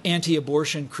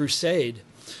anti-abortion crusade,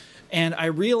 and I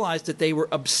realized that they were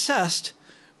obsessed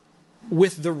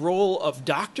with the role of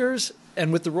doctors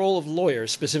and with the role of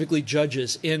lawyers, specifically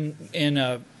judges, in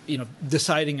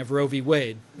deciding of Roe v.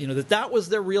 Wade. That was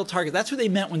their real target. That's who they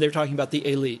meant when they were talking about the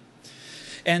elite.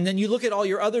 And then you look at all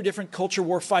your other different culture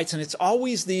war fights, and it's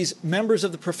always these members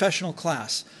of the professional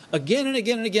class. Again and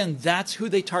again and again, that's who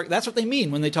they target. That's what they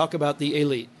mean when they talk about the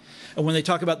elite. And when they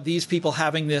talk about these people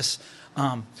having this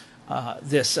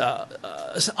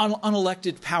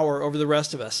unelected power over the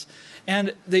rest of us.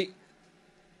 And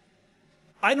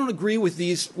I don't agree with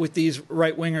these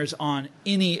right-wingers on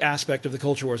any aspect of the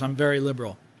culture wars. I'm very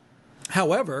liberal.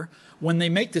 However, when they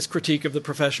make this critique of the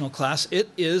professional class, it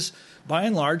is, by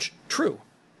and large, true.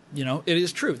 It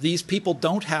is true. These people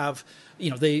don't have,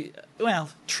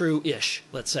 true-ish,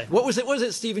 let's say. What was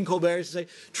it Stephen Colbert used to say?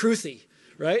 Truthy,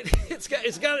 right? It's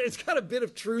got a bit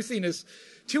of truthiness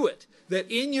to it,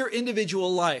 that in your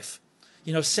individual life,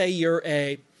 say you're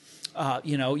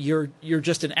you're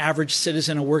just an average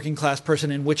citizen, a working class person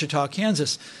in Wichita,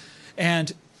 Kansas,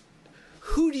 and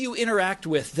who do you interact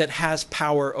with that has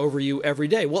power over you every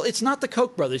day? Well, it's not the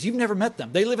Koch brothers. You've never met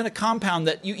them. They live in a compound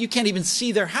that you can't even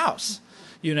see their house,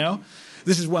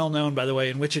 This is well known, by the way,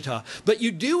 in Wichita. But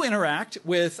you do interact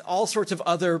with all sorts of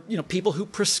other, people who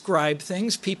prescribe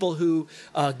things, people who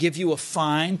give you a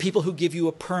fine, people who give you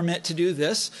a permit to do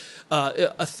this,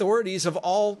 authorities of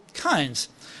all kinds.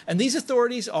 And these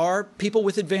authorities are people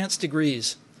with advanced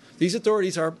degrees. These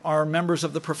authorities are members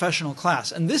of the professional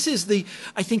class. And this is the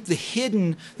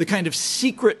kind of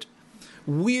secret,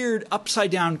 weird,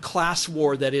 upside-down class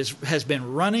war that has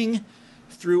been running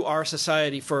through our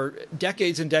society for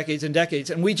decades and decades and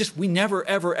decades. And we never,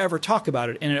 ever, ever talk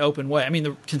about it in an open way. I mean,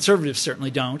 the conservatives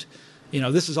certainly don't.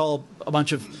 This is all a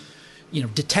bunch of,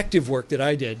 detective work that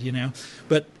I did,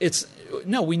 But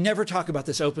we never talk about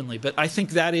this openly. But I think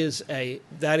that is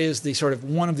the sort of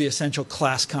one of the essential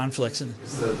class conflicts. And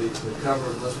the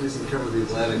most recent cover of the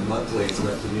Atlantic Monthly is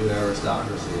about the new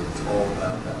aristocracy. It's all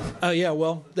about that. Oh yeah,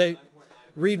 well they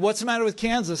read What's the Matter with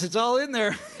Kansas. It's all in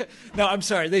there. No, I'm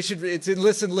sorry. It's in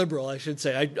Listen Liberal, I should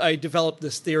say. I developed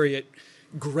this theory at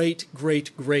great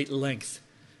length.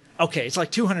 Okay, it's like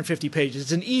 250 pages.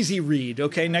 It's an easy read,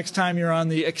 okay? Next time you're on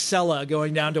the Excella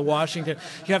going down to Washington,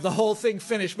 you have the whole thing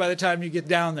finished by the time you get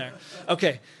down there.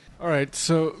 Okay. All right,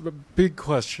 so the big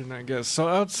question, I guess. So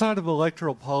outside of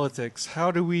electoral politics,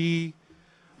 how do we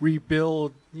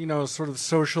rebuild, sort of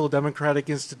social democratic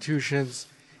institutions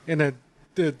in the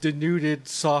denuded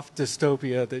soft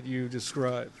dystopia that you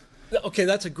describe? Okay,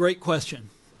 that's a great question.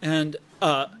 And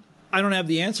I don't have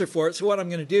the answer for it, so what I'm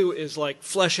going to do is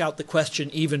flesh out the question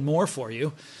even more for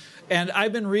you. And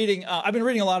I've been reading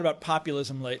a lot about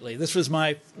populism lately. This was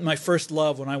my first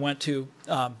love when I went to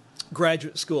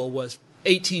graduate school, was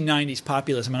 1890s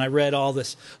populism, and I read all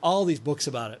these books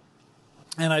about it.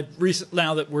 And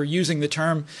now that we're using the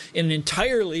term in an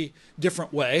entirely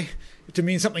different way to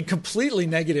mean something completely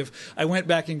negative, I went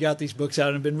back and got these books out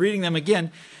and have been reading them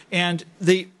again. And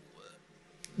the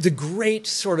great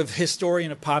sort of historian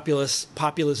of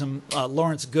populism,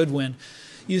 Lawrence Goodwin,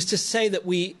 used to say that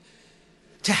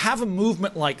to have a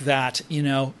movement like that,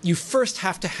 you first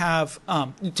have to have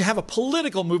a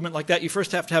political movement like that, you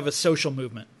first have to have a social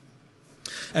movement.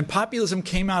 And populism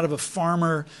came out of a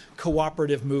farmer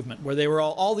cooperative movement where they were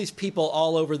all these people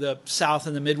all over the South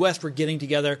and the Midwest were getting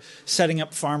together, setting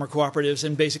up farmer cooperatives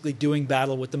and basically doing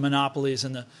battle with the monopolies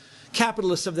and the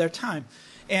capitalists of their time.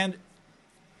 And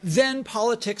then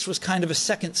politics was kind of a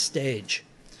second stage.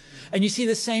 And you see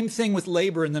the same thing with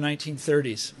labor in the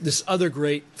 1930s, this other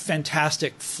great,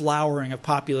 fantastic flowering of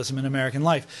populism in American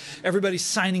life. Everybody's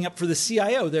signing up for the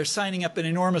CIO. They're signing up in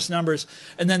enormous numbers.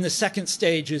 And then the second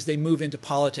stage is they move into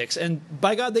politics. And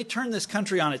by God, they turned this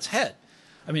country on its head.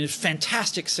 I mean, it's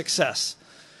fantastic success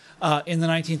in the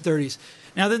 1930s.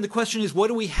 Now then the question is, what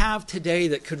do we have today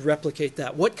that could replicate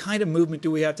that? What kind of movement do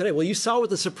we have today? Well, you saw what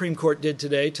the Supreme Court did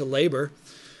today to labor.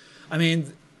 I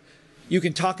mean, you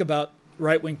can talk about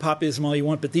right-wing populism all you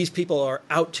want, but these people are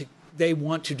they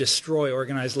want to destroy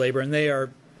organized labor, and they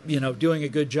are, doing a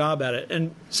good job at it.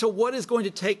 And so what is going to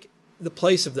take the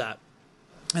place of that?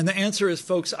 And the answer is,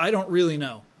 folks, I don't really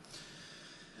know.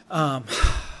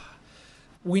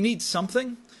 We need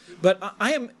something, but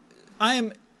I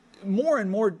am more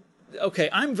and more, okay,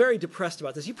 I'm very depressed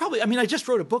about this. I just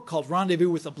wrote a book called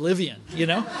Rendezvous with Oblivion,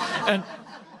 and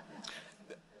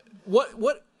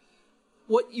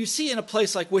what you see in a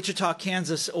place like Wichita,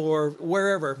 Kansas, or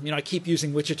wherever, I keep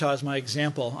using Wichita as my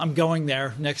example. I'm going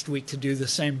there next week to do the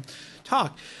same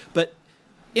talk. But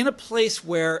in a place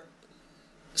where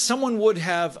someone would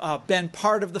have been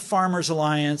part of the Farmers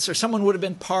Alliance, or someone would have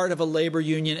been part of a labor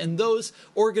union, and those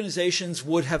organizations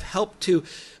would have helped to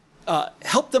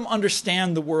help them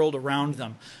understand the world around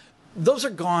them, those are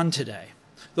gone today.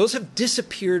 Those have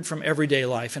disappeared from everyday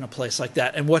life in a place like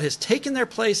that. And what has taken their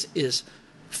place is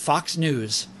Fox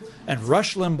News and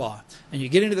Rush Limbaugh. And you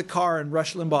get into the car and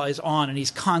Rush Limbaugh is on, and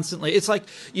he's constantly, it's like,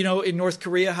 in North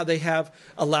Korea, how they have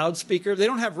a loudspeaker. They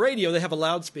don't have radio, they have a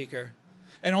loudspeaker,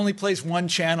 and only plays one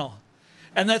channel.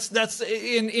 And that's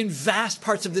in vast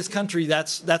parts of this country,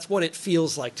 that's what it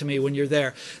feels like to me when you're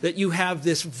there, that you have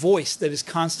this voice that is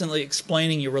constantly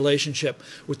explaining your relationship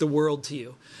with the world to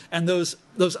you. And those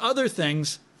other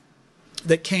things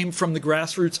that came from the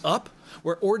grassroots up,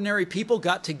 where ordinary people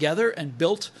got together and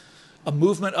built a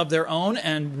movement of their own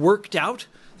and worked out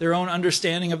their own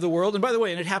understanding of the world. And by the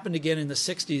way, and it happened again in the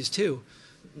 60s too,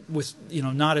 with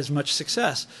not as much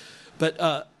success.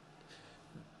 But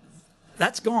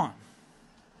that's gone.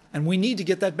 And we need to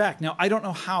get that back. Now, I don't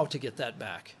know how to get that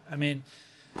back. I mean,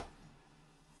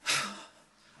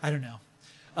 I don't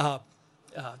know.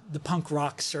 The punk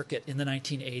rock circuit in the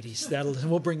 1980s.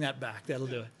 We'll bring that back. That'll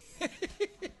do it.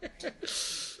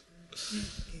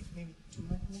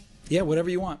 Yeah, whatever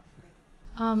you want.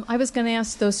 I was going to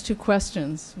ask those two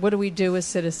questions. What do we do as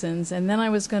citizens? And then I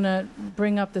was going to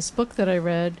bring up this book that I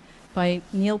read by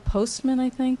Neil Postman, I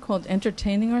think, called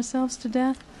Entertaining Ourselves to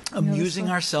Death. Amusing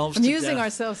Ourselves to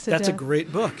Death. That's a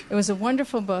great book. It was a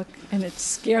wonderful book, and it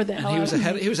scared the hell out of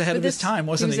me. He was ahead of his time,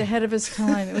 wasn't he? He was ahead of his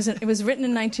time. It was written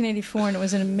in 1984, and it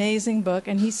was an amazing book,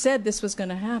 and he said this was going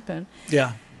to happen.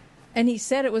 Yeah. And he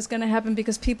said it was going to happen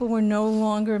because people were no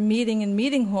longer meeting in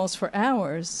meeting halls for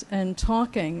hours and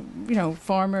talking,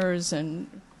 farmers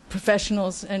and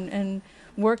professionals, and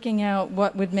working out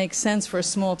what would make sense for a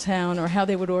small town or how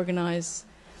they would organize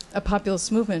a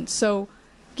populist movement. So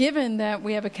given that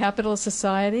we have a capitalist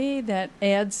society, that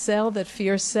ads sell, that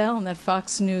fears sell, and that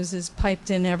Fox News is piped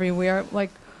in everywhere,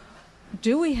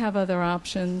 do we have other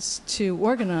options to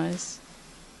organize?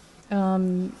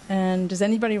 And is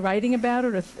anybody writing about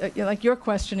it? Or you're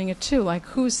questioning it too.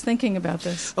 Who's thinking about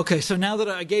this? Okay, so now that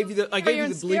I gave you the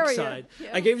bleak side,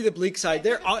 I gave you the bleak side.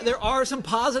 There are some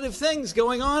positive things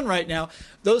going on right now.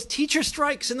 Those teacher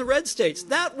strikes in the red states,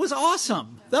 that was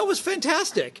awesome. That was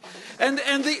fantastic. And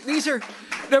these are,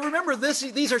 now remember this,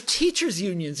 these are teachers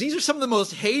unions. These are some of the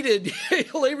most hated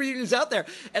labor unions out there,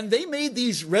 and they made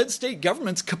these red state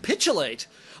governments capitulate.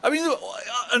 I mean,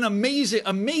 an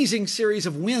amazing series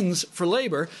of wins for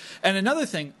labor. And another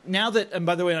thing, now that, and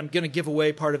by the way, I'm going to give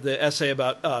away part of the essay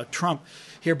about Trump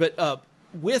here, but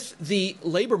with the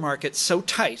labor market so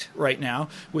tight right now,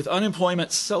 with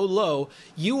unemployment so low,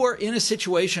 you are in a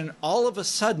situation all of a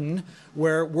sudden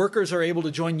where workers are able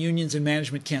to join unions and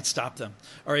management can't stop them,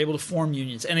 are able to form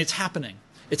unions. And it's happening.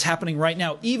 It's happening right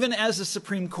now. Even as the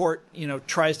Supreme Court,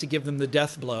 tries to give them the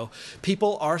death blow,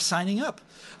 people are signing up.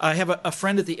 I have a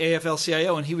friend at the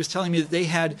AFL-CIO, and he was telling me that they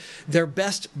had their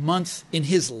best month in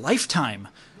his lifetime,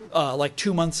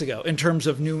 2 months ago, in terms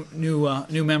of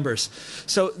new members.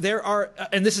 So there are,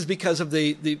 and this is because of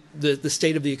the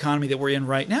state of the economy that we're in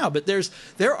right now. But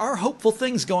there are hopeful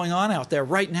things going on out there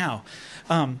right now.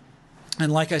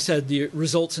 And like I said, the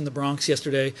results in the Bronx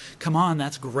yesterday, come on,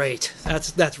 that's great.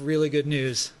 That's really good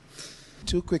news.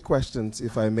 Two quick questions,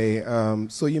 if I may.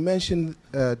 So you mentioned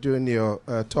during your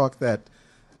talk that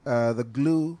the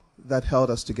glue that held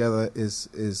us together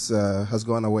has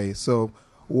gone away. So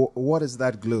what is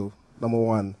that glue, number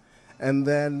one? And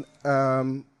then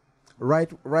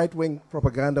right-wing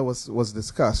propaganda was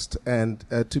discussed, and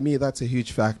to me that's a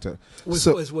huge factor.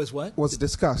 Was what? Was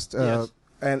discussed. Yes.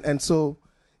 And so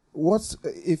what's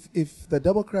if the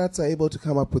Democrats are able to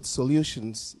come up with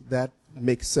solutions that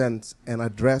make sense and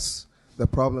address the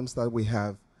problems that we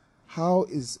have, how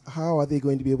are they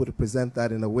going to be able to present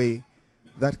that in a way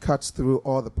that cuts through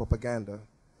all the propaganda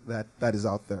that is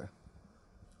out there?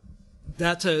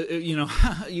 That's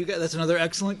that's another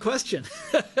excellent question.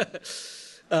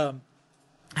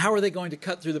 How are they going to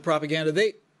cut through the propaganda?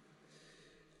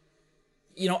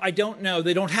 I don't know.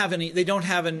 They don't have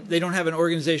an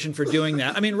organization for doing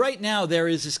that. I mean, right now there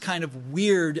is this kind of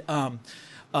weird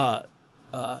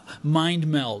mind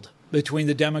meld between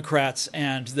the Democrats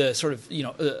and the sort of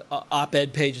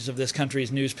op-ed pages of this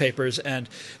country's newspapers, and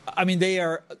I mean they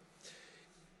are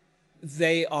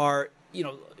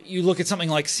you look at something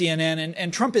like CNN,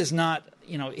 and Trump is not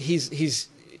he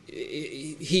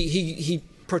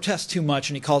protests too much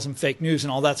and he calls them fake news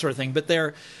and all that sort of thing, but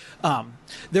their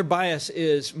bias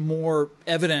is more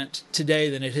evident today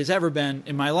than it has ever been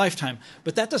in my lifetime.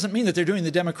 But that doesn't mean that they're doing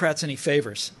the Democrats any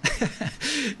favors.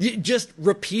 Just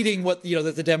repeating what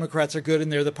that the Democrats are good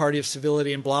and they're the party of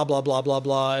civility and blah blah blah blah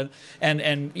blah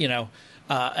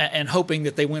and hoping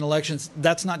that they win elections,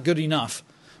 that's not good enough,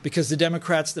 because the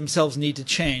Democrats themselves need to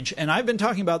change. And I've been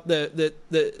talking about the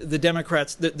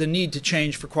Democrats, the need to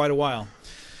change for quite a while.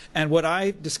 And what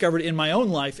I discovered in my own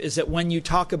life is that when you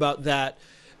talk about that,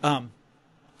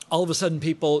 all of a sudden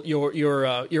people,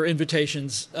 your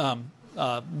invitations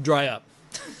dry up.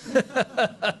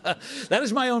 That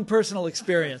is my own personal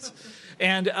experience.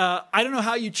 And I don't know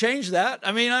how you change that.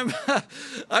 I mean,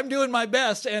 I'm doing my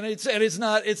best, and it's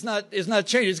not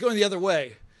changing. It's going the other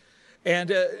way.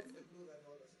 And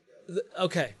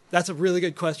okay, that's a really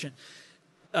good question.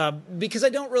 Because I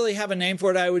don't really have a name for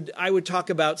it, I would talk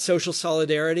about social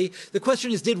solidarity. The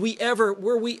question is,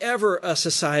 were we ever a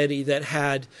society that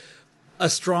had a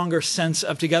stronger sense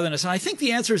of togetherness? And I think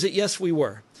the answer is that yes, we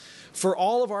were. For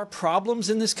all of our problems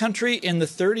in this country in the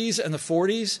 30s and the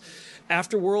 40s,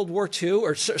 after World War II,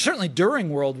 or certainly during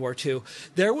World War II,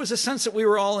 there was a sense that we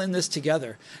were all in this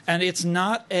together. And it's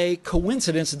not a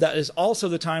coincidence that is also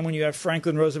the time when you have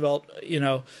Franklin Roosevelt,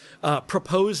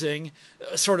 proposing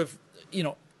sort of,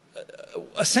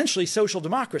 essentially social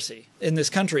democracy in this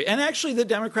country, and actually the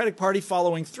Democratic Party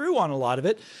following through on a lot of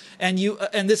it, and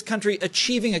this country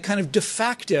achieving a kind of de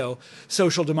facto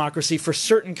social democracy for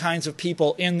certain kinds of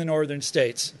people in the northern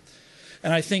states.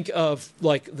 And I think of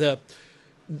like the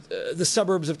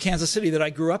suburbs of Kansas City that I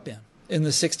grew up in the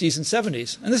 60s and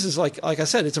 70s. And this is like I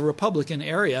said, it's a Republican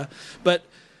area, but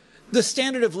the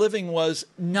standard of living was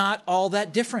not all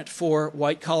that different for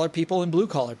white-collar people and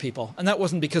blue-collar people. And that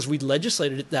wasn't because we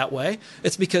legislated it that way.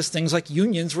 It's because things like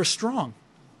unions were strong,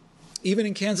 even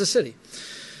in Kansas City.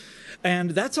 And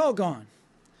that's all gone.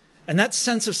 And that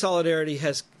sense of solidarity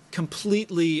has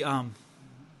completely,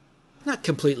 not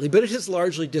completely, but it has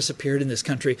largely disappeared in this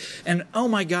country. And oh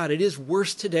my God, it is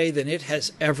worse today than it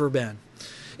has ever been.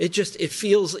 It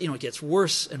feels, it gets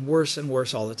worse and worse and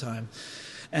worse all the time.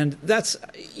 And that's,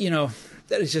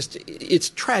 that is just, it's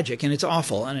tragic and it's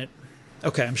awful. And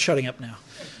okay, I'm shutting up now.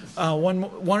 One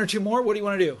or two more? What do you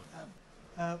want to do?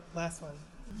 Last one.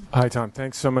 Hi, Tom.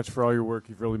 Thanks so much for all your work.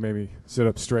 You've really made me sit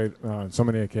up straight on so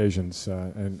many occasions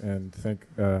and think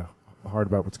hard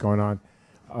about what's going on.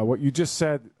 What you just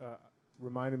said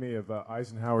reminded me of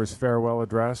Eisenhower's farewell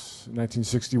address in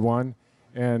 1961.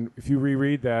 And if you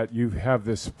reread that, you have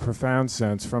this profound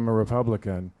sense from a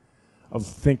Republican of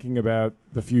thinking about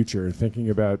the future, thinking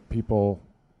about people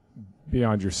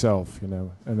beyond yourself,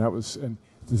 and that was in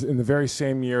the very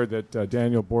same year that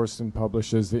Daniel Boorstin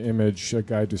publishes The Image, A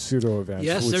Guide to Pseudo-Events.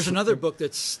 Yes, there's another book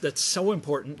that's so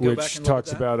important. Go which back and talks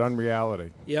look at that. about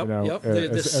unreality. Yep,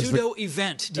 the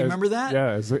pseudo-event. Do you remember that?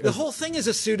 The whole thing is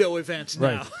a pseudo-event now.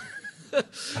 Right.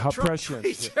 How Trump prescient.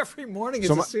 tweets every morning is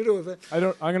a pseudo-event.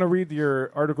 I'm going to read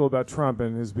your article about Trump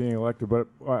and his being elected, but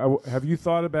have you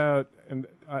thought about, and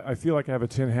I feel like I have a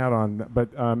tin hat on, but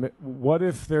what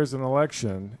if there's an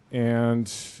election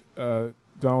and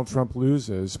Donald Trump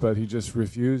loses, but he just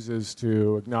refuses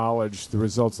to acknowledge the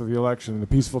results of the election, the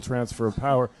peaceful transfer of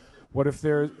power? What if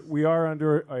we are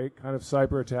under a kind of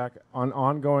cyber attack, an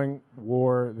ongoing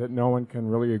war that no one can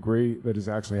really agree that is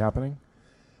actually happening,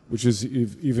 which is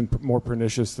even more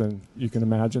pernicious than you can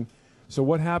imagine? So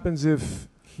what happens if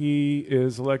he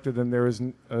is elected and there is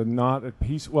not a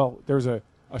peace? Well, there's a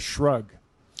shrug.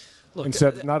 Look,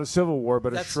 Instead, not a civil war,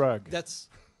 but a shrug. That's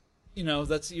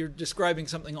you're describing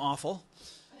something awful.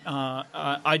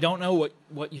 I don't know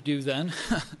what you do then.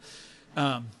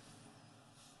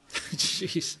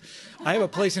 Jeez, I have a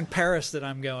place in Paris that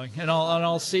I'm going, and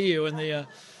I'll see you in the.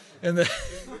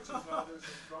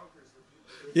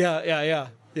 Yeah.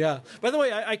 By the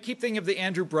way, I keep thinking of the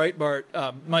Andrew Breitbart,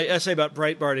 my essay about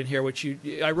Breitbart in here, which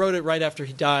I wrote it right after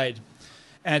he died,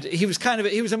 and he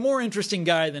was a more interesting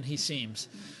guy than he seems.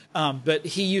 But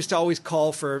he used to always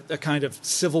call for a kind of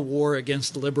civil war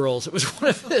against liberals. It was one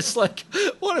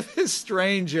of his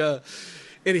strange.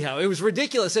 Anyhow, it was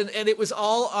ridiculous, and it was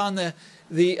all on the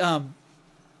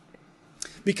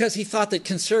because he thought that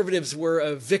conservatives were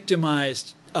a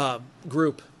victimized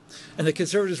group. And the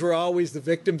conservatives were always the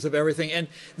victims of everything. And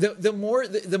the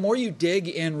more you dig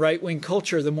in right-wing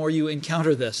culture, the more you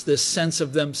encounter this sense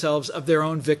of themselves, of their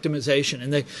own victimization.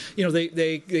 And they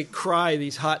cry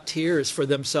these hot tears for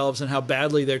themselves and how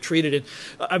badly they're treated. And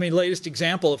I mean, latest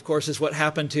example, of course, is what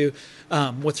happened to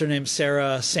what's her name,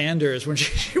 Sarah Sanders, when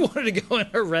she wanted to go in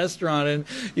a restaurant and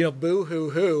boo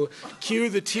hoo hoo, cue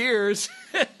the tears.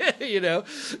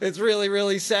 It's really,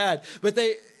 really sad. But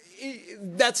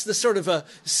that's the sort of a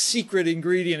secret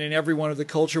ingredient in every one of the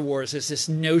culture wars, is this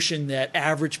notion that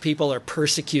average people are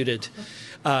persecuted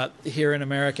here in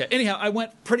America. Anyhow, I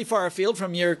went pretty far afield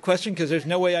from your question because there's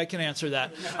no way I can answer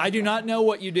that. I do not know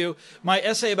what you do. My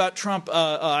essay about Trump,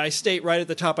 I state right at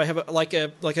the top, I have like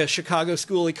a Chicago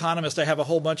school economist, I have a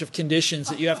whole bunch of conditions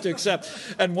that you have to accept.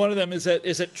 And one of them is that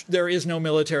there is no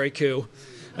military coup.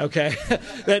 Okay?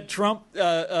 That Trump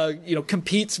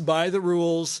competes by the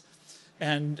rules.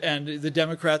 And the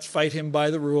Democrats fight him by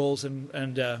the rules, and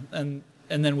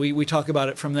then we talk about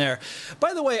it from there.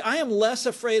 By the way, I am less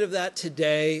afraid of that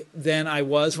today than I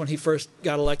was when he first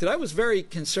got elected. I was very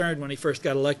concerned when he first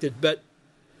got elected, but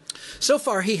so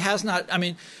far he has not. I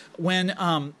mean,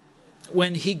 when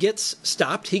he gets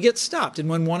stopped, and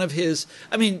when one of his,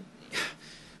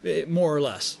 more or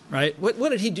less, right? What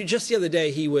did he do? Just the other day,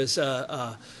 he was.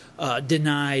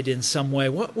 Denied in some way.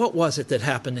 What was it that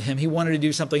happened to him? He wanted to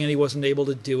do something and he wasn't able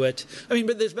to do it. I mean,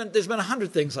 but there's been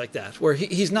 100 things like that where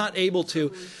he's not able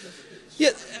to.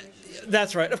 Yeah,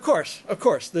 that's right. Of course.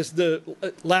 There's the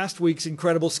last week's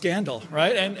incredible scandal,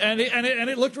 right? And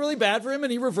it looked really bad for him,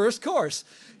 and he reversed course.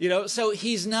 So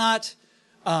he's not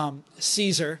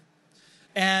Caesar,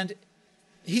 and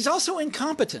he's also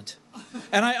incompetent.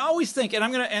 And I always think, and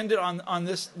I'm going to end it on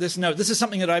this note. This is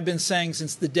something that I've been saying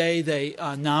since the day they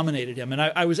nominated him. And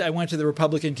I went to the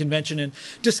Republican convention and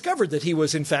discovered that he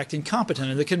was in fact incompetent.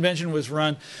 And the convention was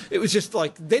run. It was just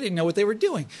like they didn't know what they were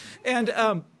doing. And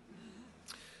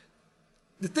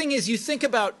the thing is, you think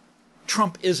about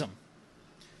Trumpism.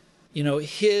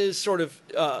 His sort of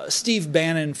Steve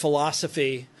Bannon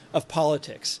philosophy of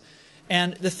politics.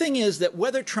 And the thing is that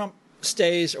whether Trump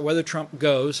stays or whether Trump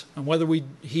goes, and whether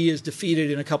he is defeated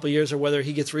in a couple of years or whether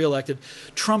he gets reelected,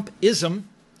 Trumpism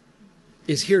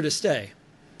is here to stay.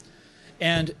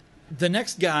 And the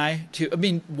next guy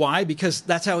why? Because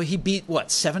that's how he beat,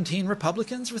 17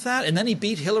 Republicans with that? And then he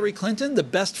beat Hillary Clinton, the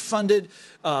best funded,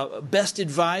 best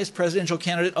advised presidential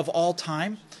candidate of all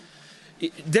time.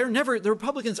 The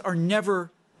Republicans are never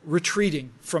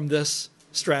retreating from this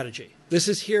strategy. This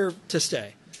is here to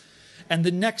stay. And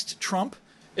the next Trump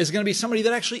is going to be somebody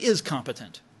that actually is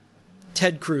competent.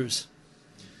 Ted Cruz,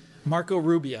 Marco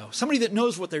Rubio, somebody that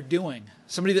knows what they're doing,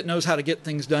 somebody that knows how to get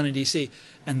things done in D.C.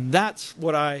 And that's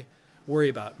what I worry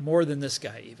about, more than this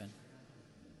guy even.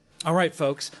 All right,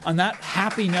 folks, on that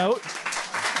happy note,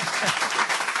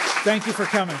 thank you for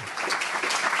coming.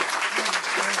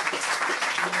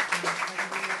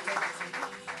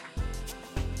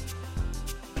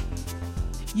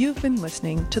 You've been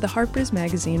listening to the Harper's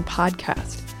Magazine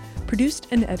podcast, produced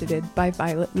and edited by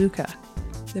Violet Luca.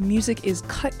 The music is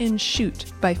Cut and Shoot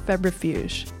by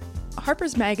Febrifuge.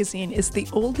 Harper's Magazine is the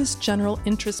oldest general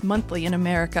interest monthly in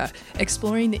America,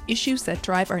 exploring the issues that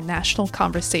drive our national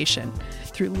conversation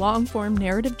through long-form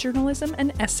narrative journalism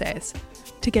and essays.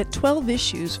 To get 12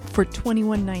 issues for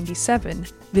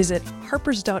 $21.97, visit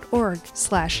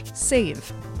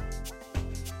harpers.org/save.